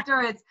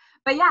afterwards.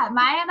 But yeah,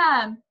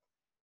 mine.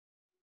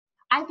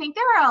 I think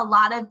there were a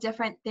lot of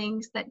different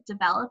things that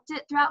developed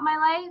it throughout my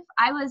life.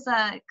 I was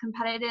a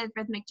competitive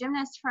rhythmic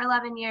gymnast for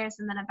 11 years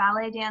and then a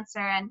ballet dancer.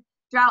 And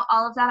throughout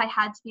all of that, I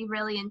had to be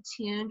really in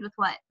tune with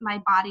what my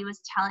body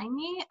was telling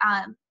me,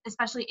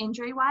 especially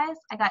injury wise.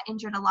 I got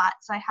injured a lot.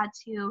 So I had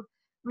to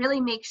really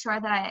make sure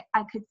that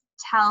I could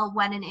tell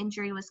when an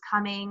injury was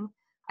coming.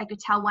 I could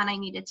tell when I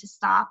needed to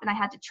stop. And I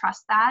had to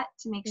trust that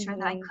to make sure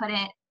that I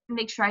couldn't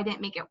make sure I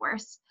didn't make it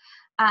worse.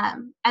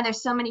 And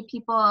there's so many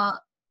people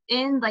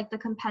in like the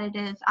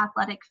competitive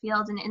athletic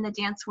field and in the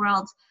dance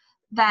world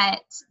that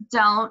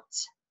don't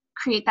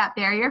create that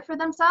barrier for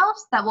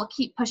themselves, that will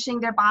keep pushing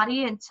their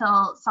body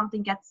until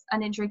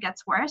an injury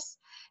gets worse.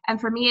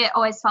 And for me, it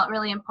always felt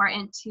really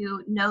important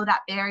to know that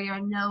barrier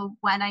and know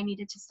when I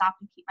needed to stop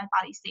and keep my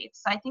body safe.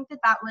 So I think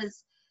that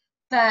was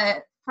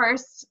the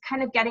first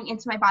kind of getting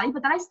into my body.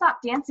 But then I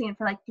stopped dancing, and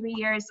for like 3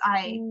 years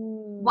I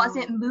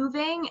wasn't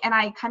moving, and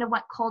I kind of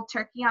went cold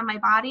turkey on my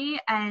body,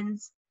 and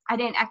I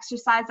didn't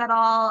exercise at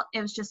all.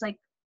 It was just like,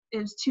 it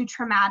was too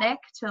traumatic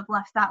to have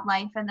left that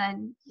life and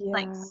then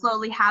like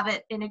slowly have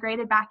it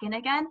integrated back in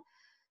again.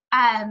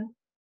 And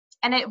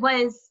it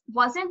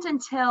wasn't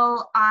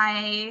until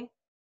I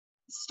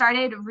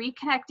started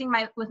reconnecting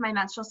with my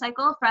menstrual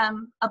cycle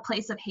from a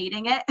place of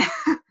hating it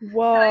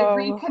Whoa. that I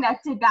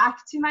reconnected back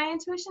to my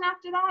intuition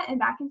after that and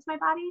back into my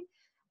body.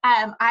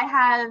 I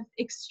have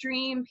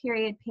extreme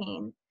period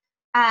pain.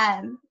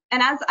 And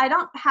as I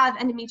don't have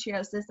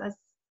endometriosis as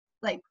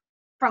like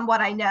from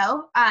what I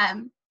know,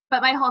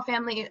 but my whole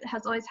family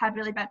has always had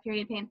really bad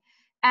period pain.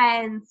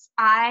 And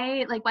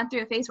I like went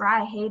through a phase where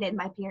I hated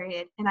my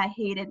period and I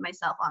hated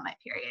myself on my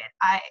period.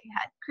 I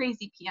had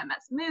crazy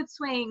PMS mood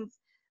swings.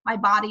 My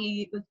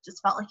body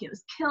just felt like it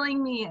was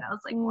killing me. And I was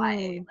like,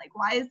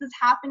 why is this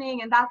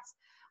happening? And that's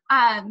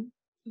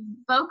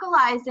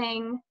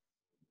vocalizing,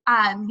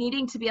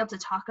 needing to be able to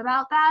talk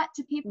about that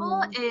to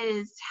people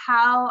is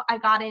how I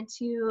got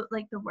into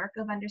like the work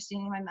of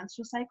understanding my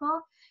menstrual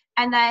cycle.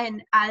 And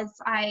then as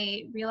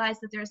I realized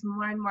that there's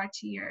more and more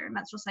to your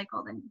menstrual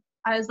cycle, then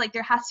I was like,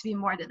 there has to be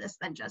more to this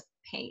than just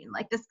pain.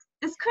 Like this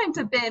couldn't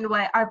have been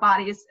what our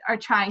bodies are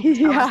trying to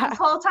tell us this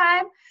whole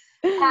time.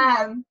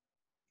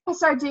 I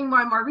started doing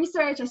more and more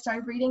research. I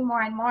started reading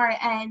more and more.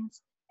 And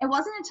it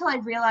wasn't until I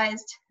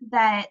realized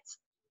that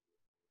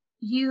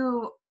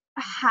you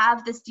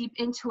have this deep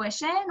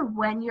intuition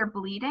when you're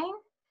bleeding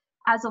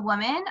as a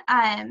woman.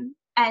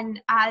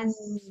 And as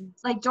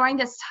like during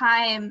this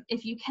time,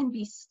 if you can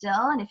be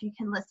still and if you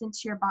can listen to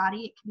your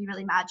body, it can be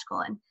really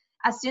magical. And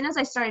as soon as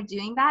I started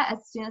doing that,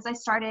 as soon as I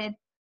started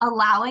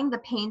allowing the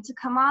pain to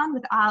come on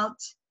without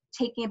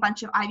taking a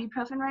bunch of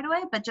ibuprofen right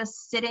away, but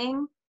just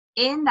sitting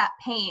in that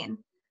pain,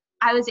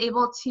 I was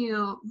able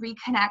to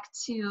reconnect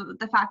to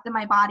the fact that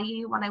my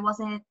body, when I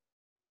wasn't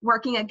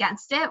working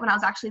against it, when I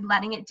was actually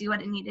letting it do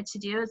what it needed to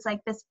do, it's like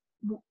this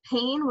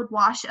pain would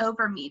wash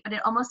over me, but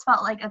it almost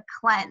felt like a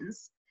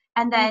cleanse.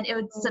 And then it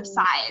would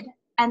subside,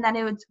 and then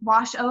it would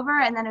wash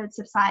over, and then it would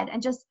subside.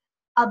 And just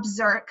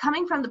observe,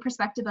 coming from the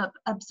perspective of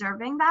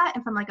observing that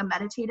and from like a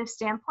meditative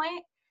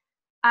standpoint,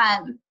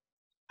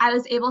 I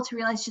was able to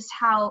realize just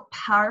how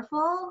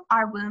powerful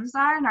our wombs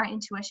are and our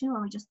intuition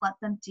when we just let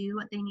them do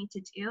what they need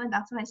to do. And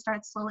that's when I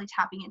started slowly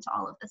tapping into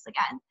all of this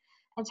again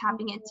and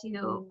tapping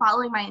into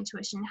following my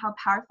intuition, how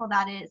powerful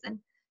that is. And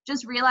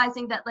just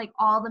realizing that like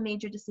all the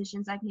major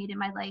decisions I've made in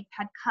my life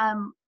had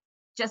come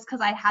just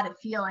because I had a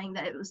feeling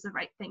that it was the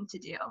right thing to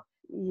do.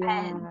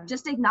 And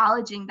just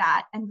acknowledging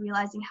that and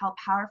realizing how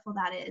powerful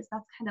that is,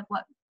 that's kind of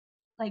what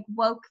like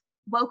woke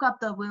up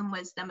the womb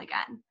wisdom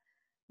again.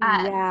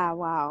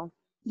 Wow.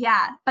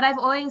 Yeah, but I've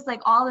always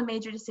like all the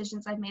major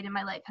decisions I've made in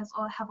my life have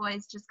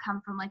always just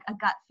come from like a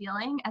gut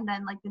feeling, and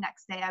then like the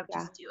next day I would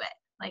just do it.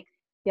 Like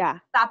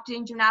stop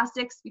doing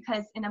gymnastics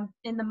because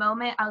in the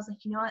moment I was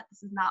like, you know what,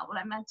 this is not what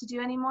I'm meant to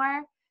do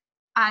anymore.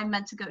 I'm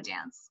meant to go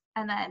dance.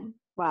 And then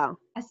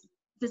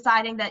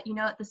deciding that, you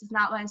know what, this is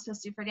not what I'm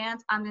supposed to do for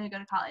dance. I'm going to go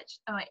to college.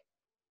 Oh wait,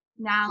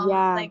 Now,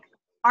 Yeah. like,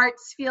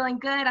 art's feeling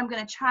good. I'm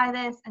going to try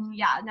this. And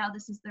yeah, now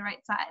this is the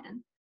right side.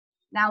 And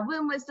now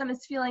womb wisdom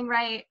is feeling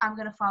right. I'm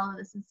going to follow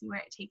this and see where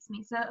it takes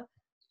me. So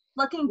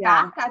looking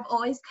Yeah. back, I've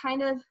always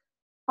kind of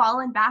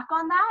fallen back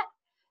on that.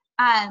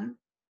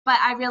 But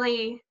I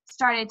really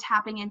started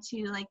tapping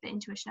into like the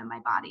intuition of my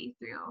body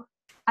through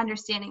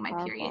understanding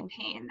my period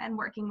pain and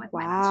working with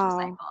my menstrual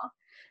cycle.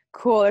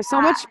 Cool. There's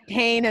so much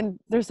pain and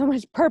there's so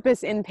much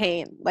purpose in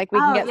pain. Like we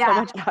can get so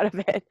much out of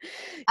it.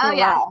 Oh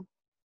yeah. Wow.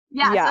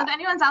 Yeah. So if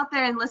anyone's out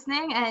there and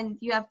listening and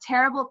you have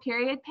terrible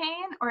period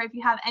pain, or if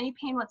you have any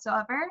pain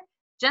whatsoever,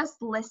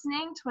 just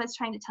listening to what it's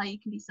trying to tell you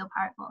can be so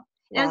powerful. Wow.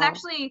 It was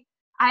actually,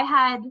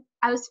 I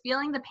was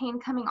feeling the pain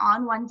coming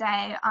on one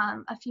day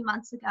a few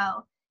months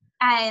ago,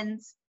 and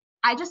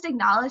I just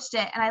acknowledged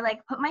it, and I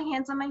like put my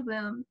hands on my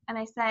womb and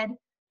I said,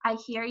 I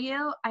hear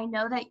you. I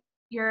know that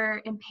you're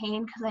in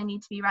pain because I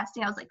need to be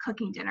resting. I was like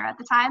cooking dinner at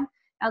the time.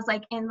 I was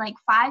like, in like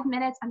 5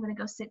 minutes, I'm going to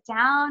go sit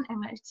down.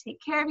 I'm going to take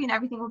care of you and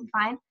everything will be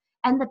fine.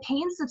 And the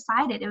pain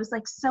subsided. It was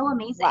like so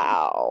amazing.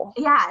 Wow.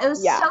 Yeah, it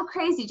was so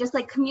crazy. Just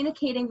like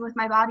communicating with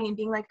my body and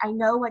being like, I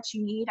know what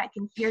you need. I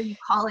can hear you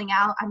calling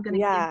out. I'm going to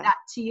give that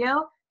to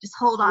you. Just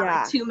hold on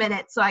like 2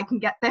 minutes so I can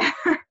get there.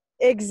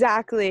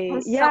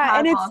 Exactly. Yeah.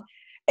 And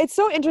it's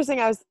so interesting.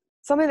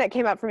 Something that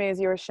came up for me as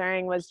you were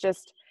sharing was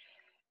just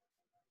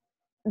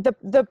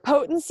the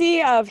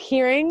potency of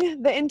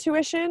hearing the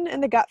intuition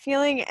and the gut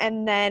feeling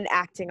and then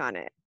acting on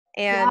it.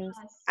 And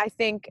I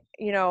think,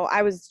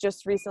 I was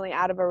just recently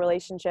out of a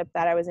relationship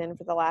that I was in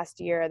for the last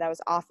year that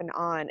was off and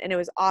on. And it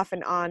was off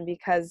and on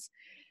because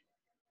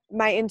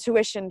my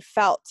intuition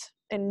felt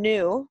and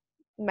knew,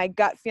 my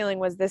gut feeling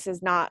was, this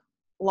is not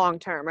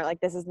long-term, or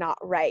like, this is not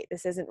right.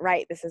 This isn't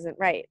right. This isn't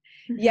right.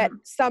 Mm-hmm. Yet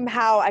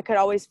somehow I could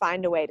always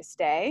find a way to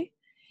stay.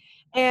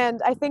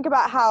 And I think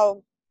about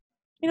how,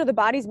 the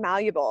body's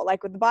malleable.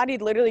 Like the body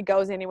literally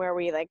goes anywhere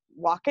we like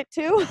walk it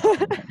to.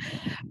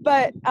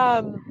 But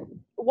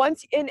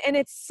once, and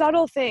it's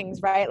subtle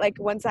things, right? Like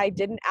once I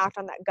didn't act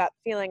on that gut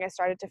feeling, I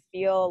started to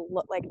feel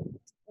like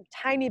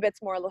tiny bits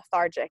more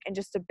lethargic and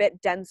just a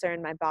bit denser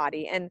in my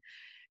body. And,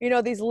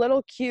 these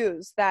little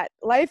cues that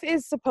life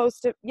is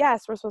supposed to,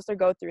 yes, we're supposed to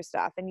go through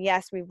stuff. And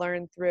yes, we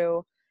learn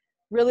through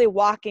really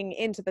walking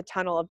into the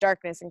tunnel of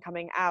darkness and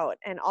coming out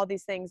and all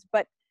these things.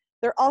 But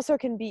there also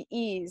can be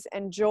ease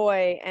and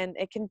joy, and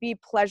it can be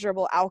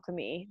pleasurable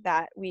alchemy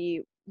that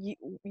we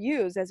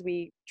use as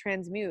we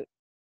transmute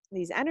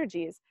these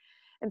energies.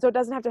 And so it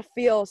doesn't have to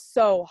feel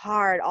so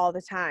hard all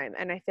the time.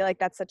 And I feel like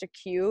that's such a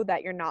cue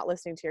that you're not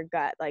listening to your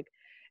gut. Like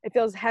it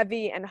feels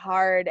heavy and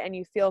hard, and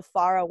you feel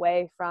far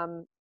away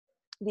from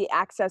the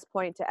access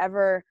point to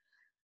ever,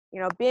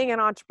 being an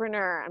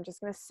entrepreneur. I'm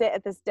just going to sit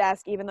at this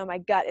desk, even though my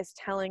gut is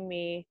telling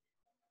me,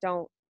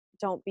 don't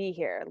be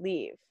here,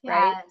 leave.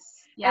 Right.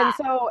 Yeah. And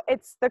so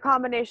it's the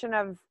combination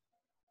of,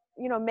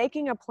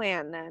 making a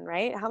plan then,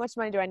 right? How much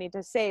money do I need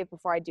to save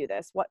before I do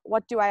this?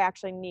 What do I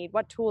actually need?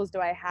 What tools do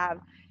I have?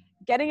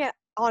 Getting it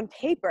on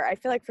paper. I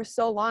feel like for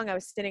so long I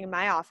was sitting in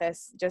my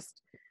office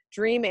just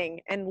dreaming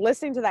and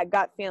listening to that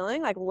gut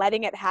feeling, like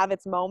letting it have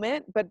its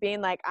moment, but being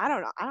like, I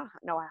don't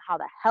know how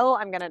the hell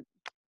I'm going to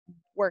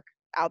work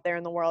out there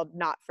in the world,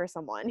 not for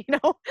someone,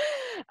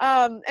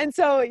 and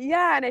so,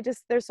 and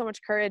there's so much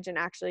courage in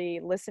actually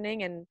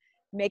listening and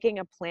making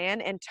a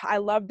plan. And I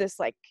love this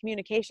like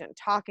communication,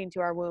 talking to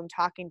our womb,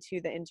 talking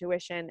to the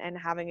intuition, and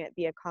having it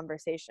be a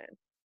conversation.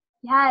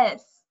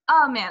 Yes.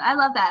 Oh man, I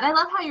love that. And I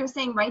love how you were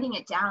saying writing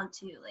it down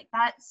too. Like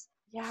that's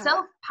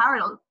so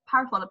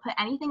powerful to put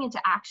anything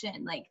into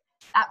action. Like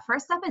that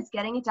first step is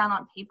getting it down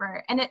on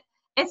paper. And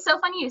it's so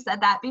funny you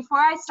said that. Before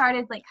I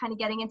started like kind of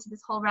getting into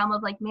this whole realm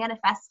of like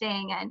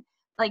manifesting and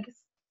like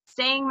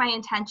saying my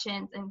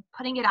intentions and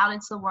putting it out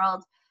into the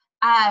world,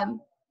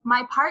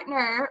 my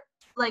partner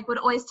like would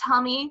always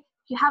tell me,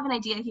 if you have an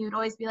idea, he would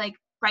always be like,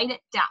 write it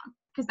down,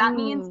 because that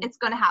means it's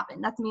going to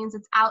happen. That means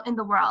it's out in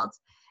the world.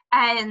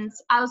 And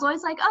I was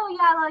always like, oh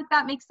yeah, like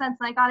that makes sense.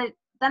 And I got it.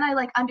 Then I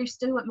like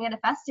understood what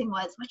manifesting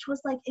was, which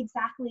was like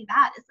exactly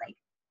that. It's like,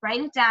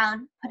 write it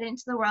down, put it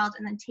into the world,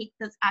 and then take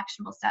those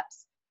actionable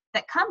steps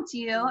that come to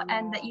you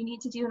and that you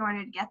need to do in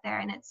order to get there.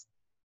 And it's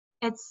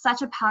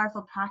such a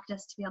powerful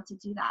practice to be able to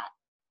do that,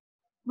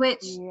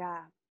 which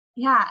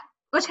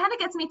kind of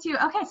gets me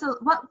to, okay, so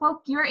what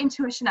woke your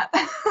intuition up?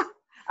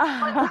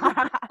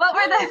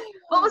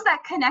 what was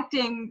that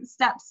connecting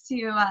steps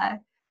to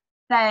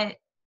that?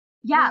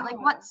 Yeah, like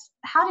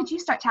how did you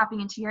start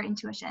tapping into your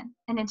intuition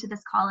and into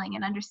this calling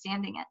and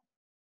understanding it?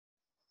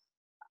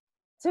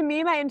 To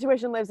me, my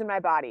intuition lives in my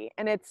body,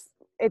 and it's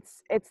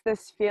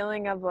this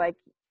feeling of like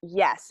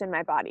yes in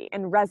my body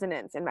and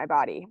resonance in my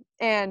body.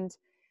 And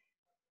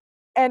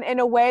in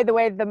a way, the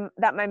way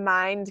that my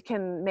mind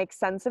can make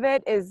sense of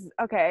it is,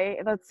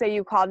 okay, let's say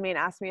you called me and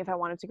asked me if I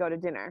wanted to go to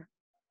dinner.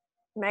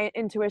 My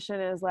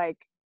intuition is like,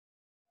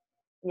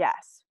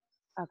 yes.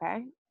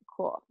 Okay,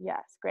 cool.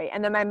 Yes, great.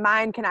 And then my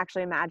mind can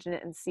actually imagine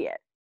it and see it.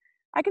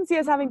 I can see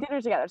us having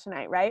dinner together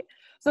tonight, right?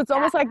 So it's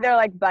almost like they're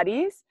like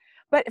buddies.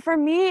 But for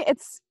me,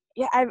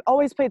 yeah, I've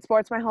always played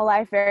sports my whole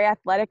life, very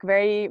athletic,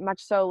 very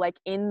much so like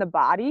in the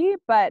body,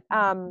 but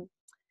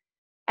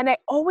and I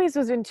always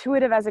was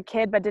intuitive as a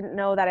kid, but didn't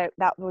know that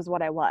that was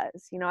what I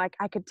was. You know,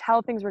 I could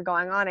tell things were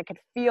going on. I could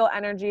feel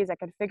energies. I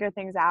could figure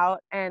things out.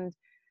 And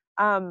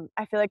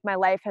I feel like my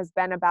life has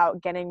been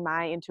about getting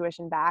my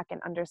intuition back and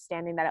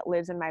understanding that it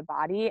lives in my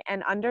body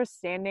and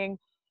understanding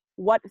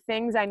what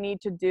things I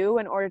need to do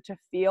in order to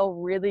feel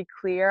really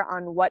clear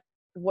on what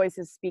voice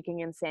is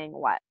speaking and saying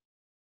what.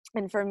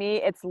 And for me,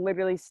 it's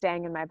literally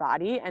staying in my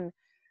body. And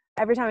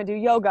every time I do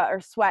yoga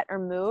or sweat or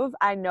move,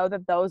 I know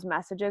that those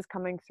messages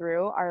coming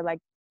through are like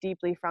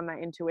deeply from my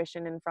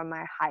intuition and from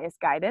my highest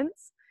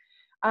guidance.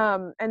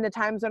 And the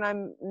times when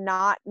I'm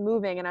not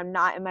moving and I'm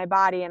not in my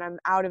body and I'm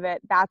out of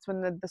it, that's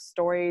when the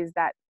stories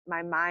that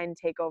my mind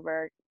take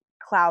over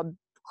cloud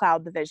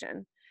the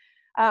vision.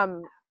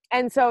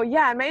 And so,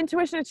 yeah, my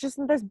intuition, it's just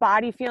this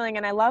body feeling,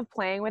 and I love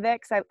playing with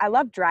it because I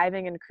love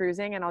driving and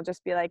cruising, and I'll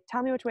just be like,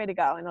 tell me which way to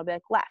go. And it'll be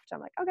like, left. I'm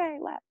like, okay,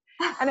 left.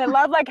 And I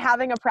love like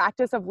having a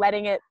practice of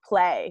letting it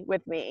play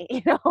with me,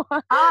 you know?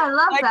 Oh, I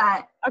love like,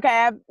 that.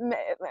 Okay,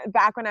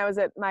 back when I was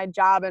at my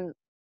job and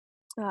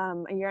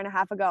a year and a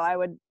half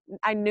ago,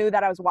 I knew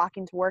that I was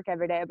walking to work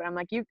every day, but I'm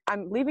like,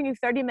 I'm leaving you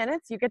 30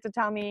 minutes. You get to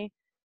tell me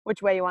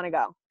which way you want to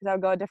go, because I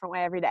would go a different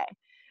way every day.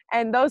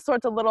 And those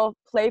sorts of little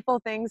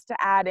playful things to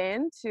add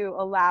in to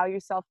allow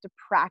yourself to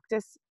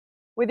practice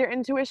with your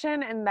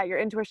intuition, and that your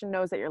intuition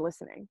knows that you're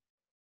listening.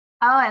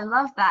 Oh, I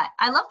love that.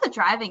 I love the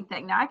driving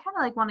thing. Now I kind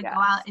of like want to go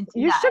out and do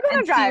you that. You should go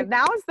to drive.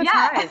 Now is the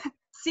time.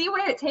 See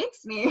where it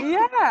takes me.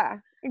 Yeah,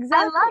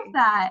 exactly. I love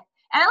that.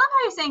 And I love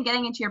how you're saying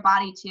getting into your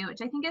body too,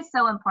 which I think is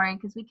so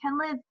important, because we can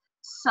live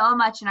so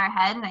much in our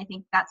head. And I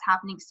think that's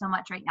happening so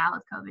much right now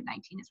with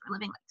COVID-19 is we're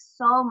living like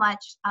so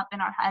much up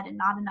in our head and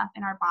not enough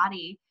in our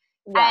body.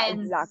 Yeah,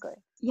 exactly.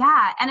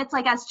 Yeah. And it's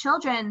like, as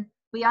children,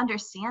 we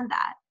understand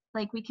that.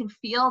 Like, we can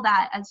feel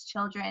that as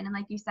children. And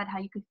like you said, how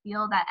you could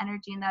feel that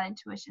energy and that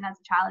intuition as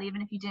a child,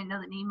 even if you didn't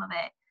know the name of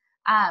it.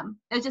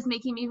 It was just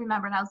making me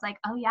remember. And I was like,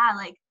 oh yeah,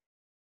 like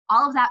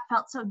all of that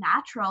felt so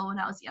natural when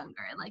I was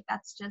younger. Like,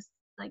 that's just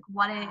like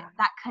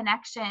that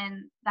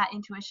connection, that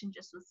intuition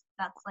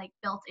that's like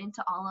built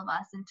into all of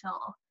us until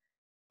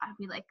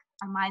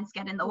our minds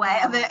get in the way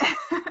of it.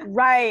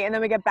 Right. And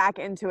then we get back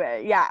into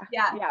it. Yeah.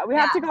 We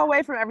have to go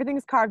away from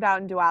everything's carved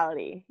out in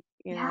duality,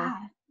 you know?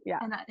 Yeah.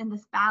 And in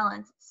this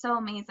balance. So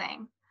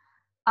amazing.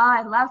 Oh,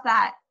 I love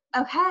that.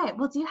 Okay.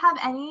 Well, do you have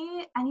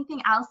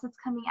anything else that's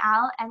coming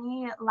out?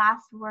 Any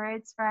last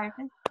words for our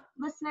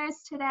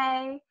listeners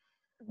today?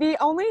 The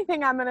only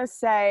thing I'm going to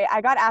say,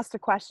 I got asked a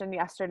question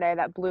yesterday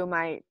that blew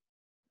my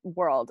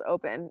world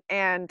open.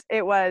 And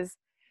it was,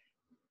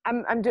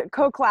 I'm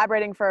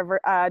co-collaborating for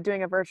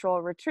doing a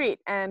virtual retreat,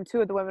 and two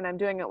of the women I'm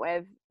doing it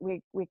with,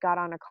 we got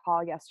on a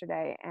call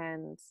yesterday,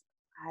 and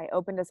I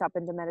opened us up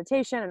into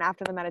meditation. And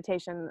after the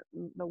meditation,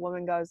 the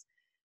woman goes,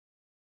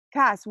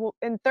 Cass, well,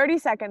 in 30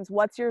 seconds,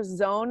 what's your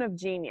zone of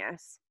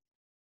genius?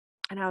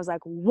 And I was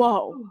like,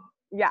 whoa.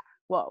 Yeah,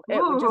 whoa. It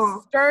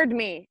just stirred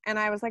me. And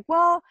I was like,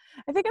 well,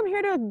 I think I'm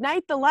here to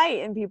ignite the light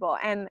in people.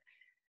 And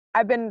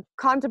I've been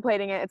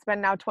contemplating it. It's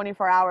been now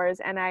 24 hours.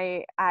 And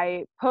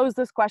I posed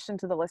this question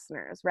to the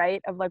listeners,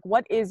 right? Of like,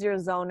 what is your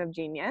zone of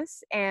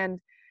genius? And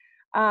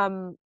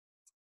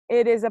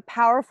it is a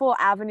powerful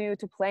avenue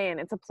to play in.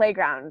 It's a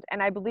playground.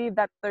 And I believe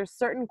that there's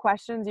certain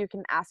questions you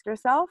can ask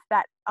yourself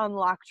that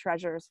unlock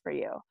treasures for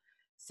you.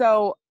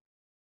 So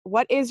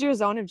what is your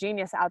zone of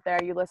genius out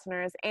there, you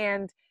listeners?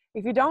 And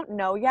if you don't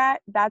know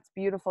yet, that's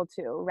beautiful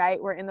too,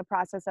 right? We're in the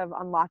process of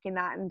unlocking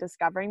that and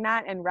discovering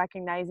that and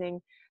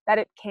recognizing that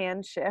it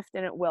can shift,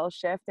 and it will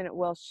shift, and it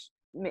will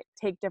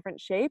take different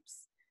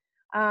shapes.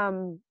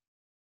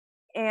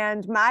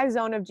 And my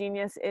zone of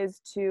genius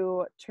is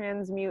to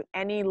transmute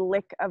any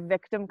lick of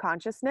victim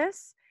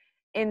consciousness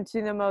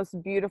into the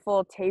most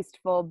beautiful,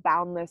 tasteful,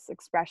 boundless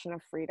expression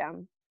of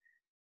freedom.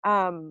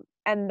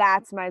 And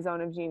that's my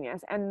zone of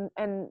genius. And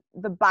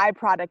the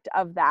byproduct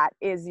of that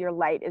is your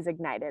light is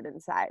ignited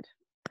inside.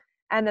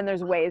 And then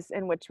there's ways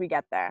in which we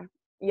get there.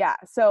 Yeah.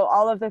 So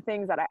all of the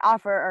things that I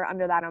offer are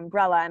under that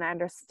umbrella, and I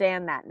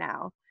understand that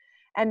now.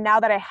 And now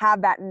that I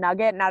have that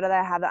nugget, now that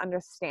I have the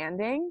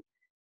understanding,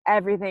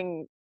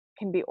 everything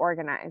can be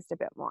organized a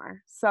bit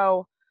more.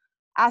 So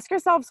ask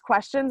yourselves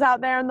questions out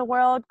there in the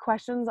world.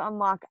 Questions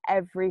unlock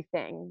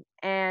everything.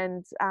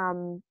 And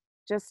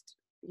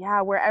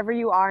wherever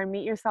you are,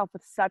 meet yourself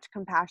with such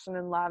compassion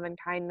and love and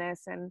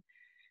kindness. And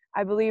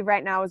I believe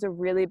right now is a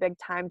really big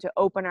time to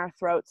open our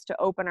throats, to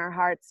open our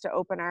hearts, to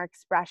open our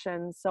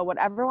expressions. So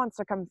whatever wants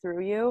to come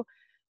through you,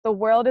 the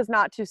world is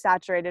not too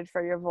saturated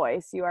for your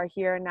voice. You are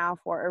here now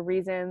for a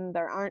reason.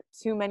 There aren't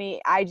too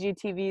many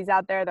IGTVs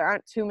out there. There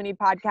aren't too many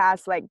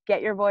podcasts. Like,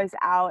 get your voice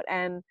out.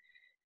 And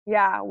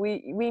yeah,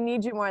 we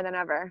need you more than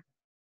ever.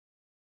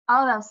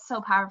 Oh, that was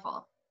so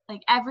powerful.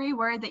 Like, every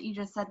word that you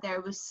just said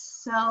there was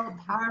so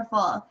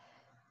powerful.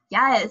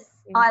 Yes.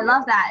 I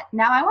love that.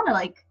 Now I want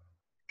to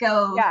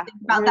go think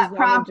about that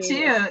prompt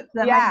too.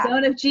 My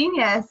zone of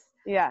genius.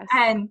 Yes.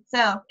 And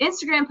so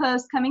Instagram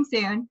post coming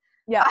soon.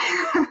 Yeah.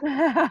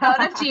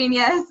 Zone of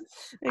genius.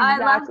 Exactly. I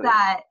love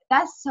that.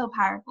 That's so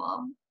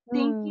powerful.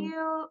 Thank Mm.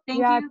 you.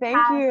 Yeah, thank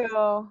Cass,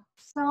 you.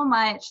 so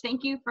much.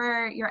 Thank you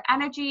for your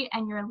energy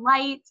and your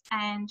light,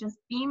 and just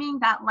beaming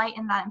that light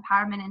and that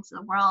empowerment into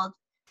the world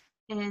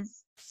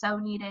is so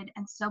needed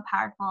and so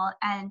powerful.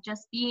 And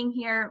just being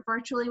here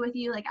virtually with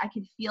you, like I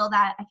can feel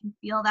that. I can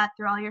feel that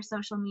through all your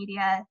social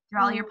media,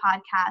 through all your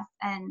podcasts,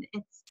 and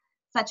it's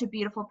such a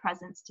beautiful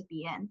presence to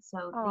be in.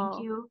 So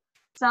thank you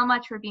so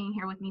much for being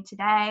here with me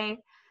today.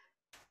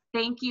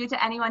 Thank you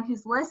to anyone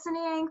who's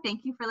listening.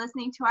 Thank you for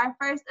listening to our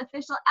first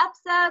official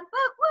episode.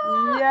 Woo,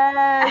 woo.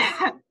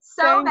 Yes.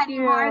 So many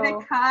more to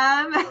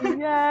come.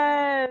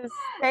 Yes.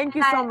 Thank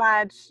you so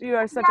much. You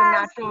are such a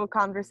natural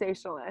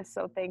conversationalist.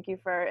 So thank you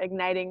for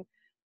igniting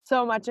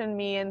so much in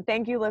me. And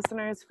thank you,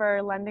 listeners,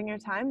 for lending your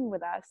time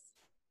with us.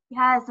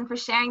 Yes, and for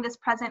sharing this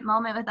present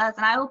moment with us.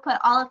 And I will put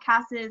all of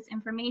Cass's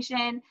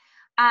information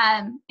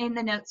in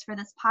the notes for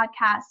this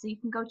podcast, so you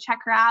can go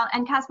check her out.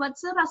 And Cass,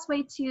 what's the best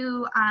way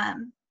to,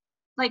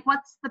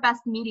 what's the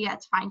best media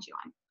to find you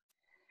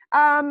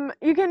on?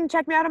 You can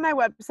check me out on my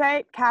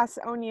website,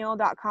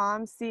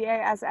 cassoneil.com,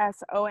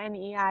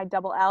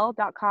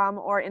 CASSONEILL.com,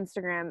 or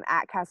Instagram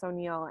at Cass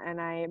O'Neil, and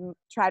I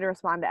try to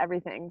respond to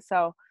everything.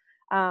 So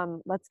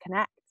let's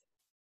connect.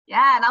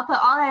 Yeah, and I'll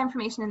put all that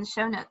information in the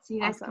show notes so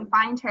you guys can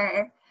find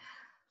her.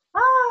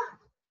 Oh,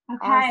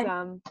 okay.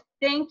 Awesome.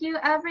 Thank you,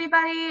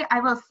 everybody. I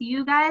will see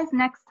you guys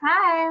next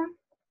time.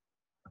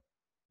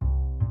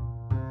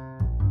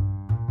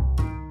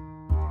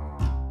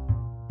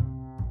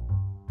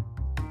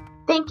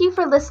 Thank you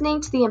for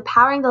listening to the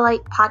Empowering the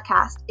Light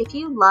podcast. If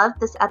you loved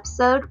this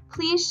episode,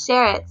 please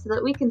share it so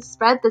that we can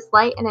spread this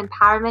light and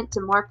empowerment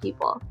to more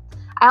people.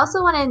 I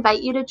also want to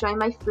invite you to join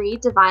my free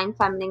Divine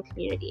Feminine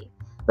community.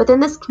 Within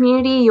this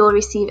community, you will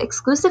receive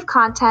exclusive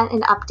content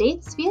and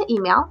updates via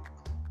email,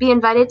 be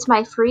invited to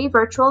my free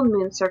virtual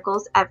moon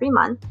circles every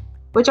month,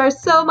 which are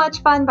so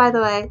much fun, by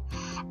the way,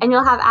 and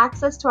you'll have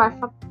access to our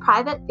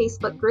private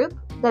Facebook group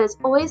that is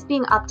always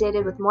being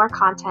updated with more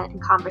content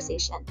and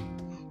conversation.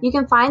 You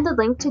can find the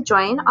link to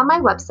join on my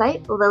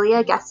website,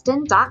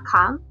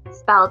 liliageston.com,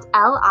 spelled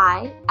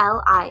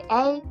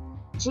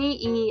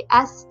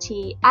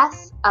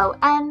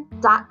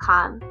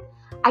LILIAGESTSON.com.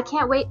 I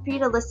can't wait for you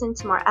to listen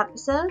to more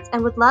episodes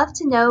and would love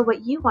to know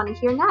what you want to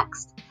hear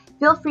next.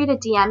 Feel free to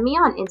DM me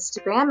on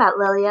Instagram at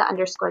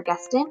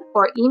Lilia_Geston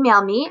or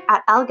email me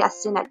at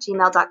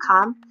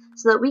lgeston@gmail.com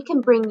so that we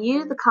can bring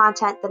you the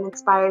content that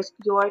inspires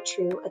your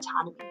true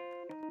autonomy.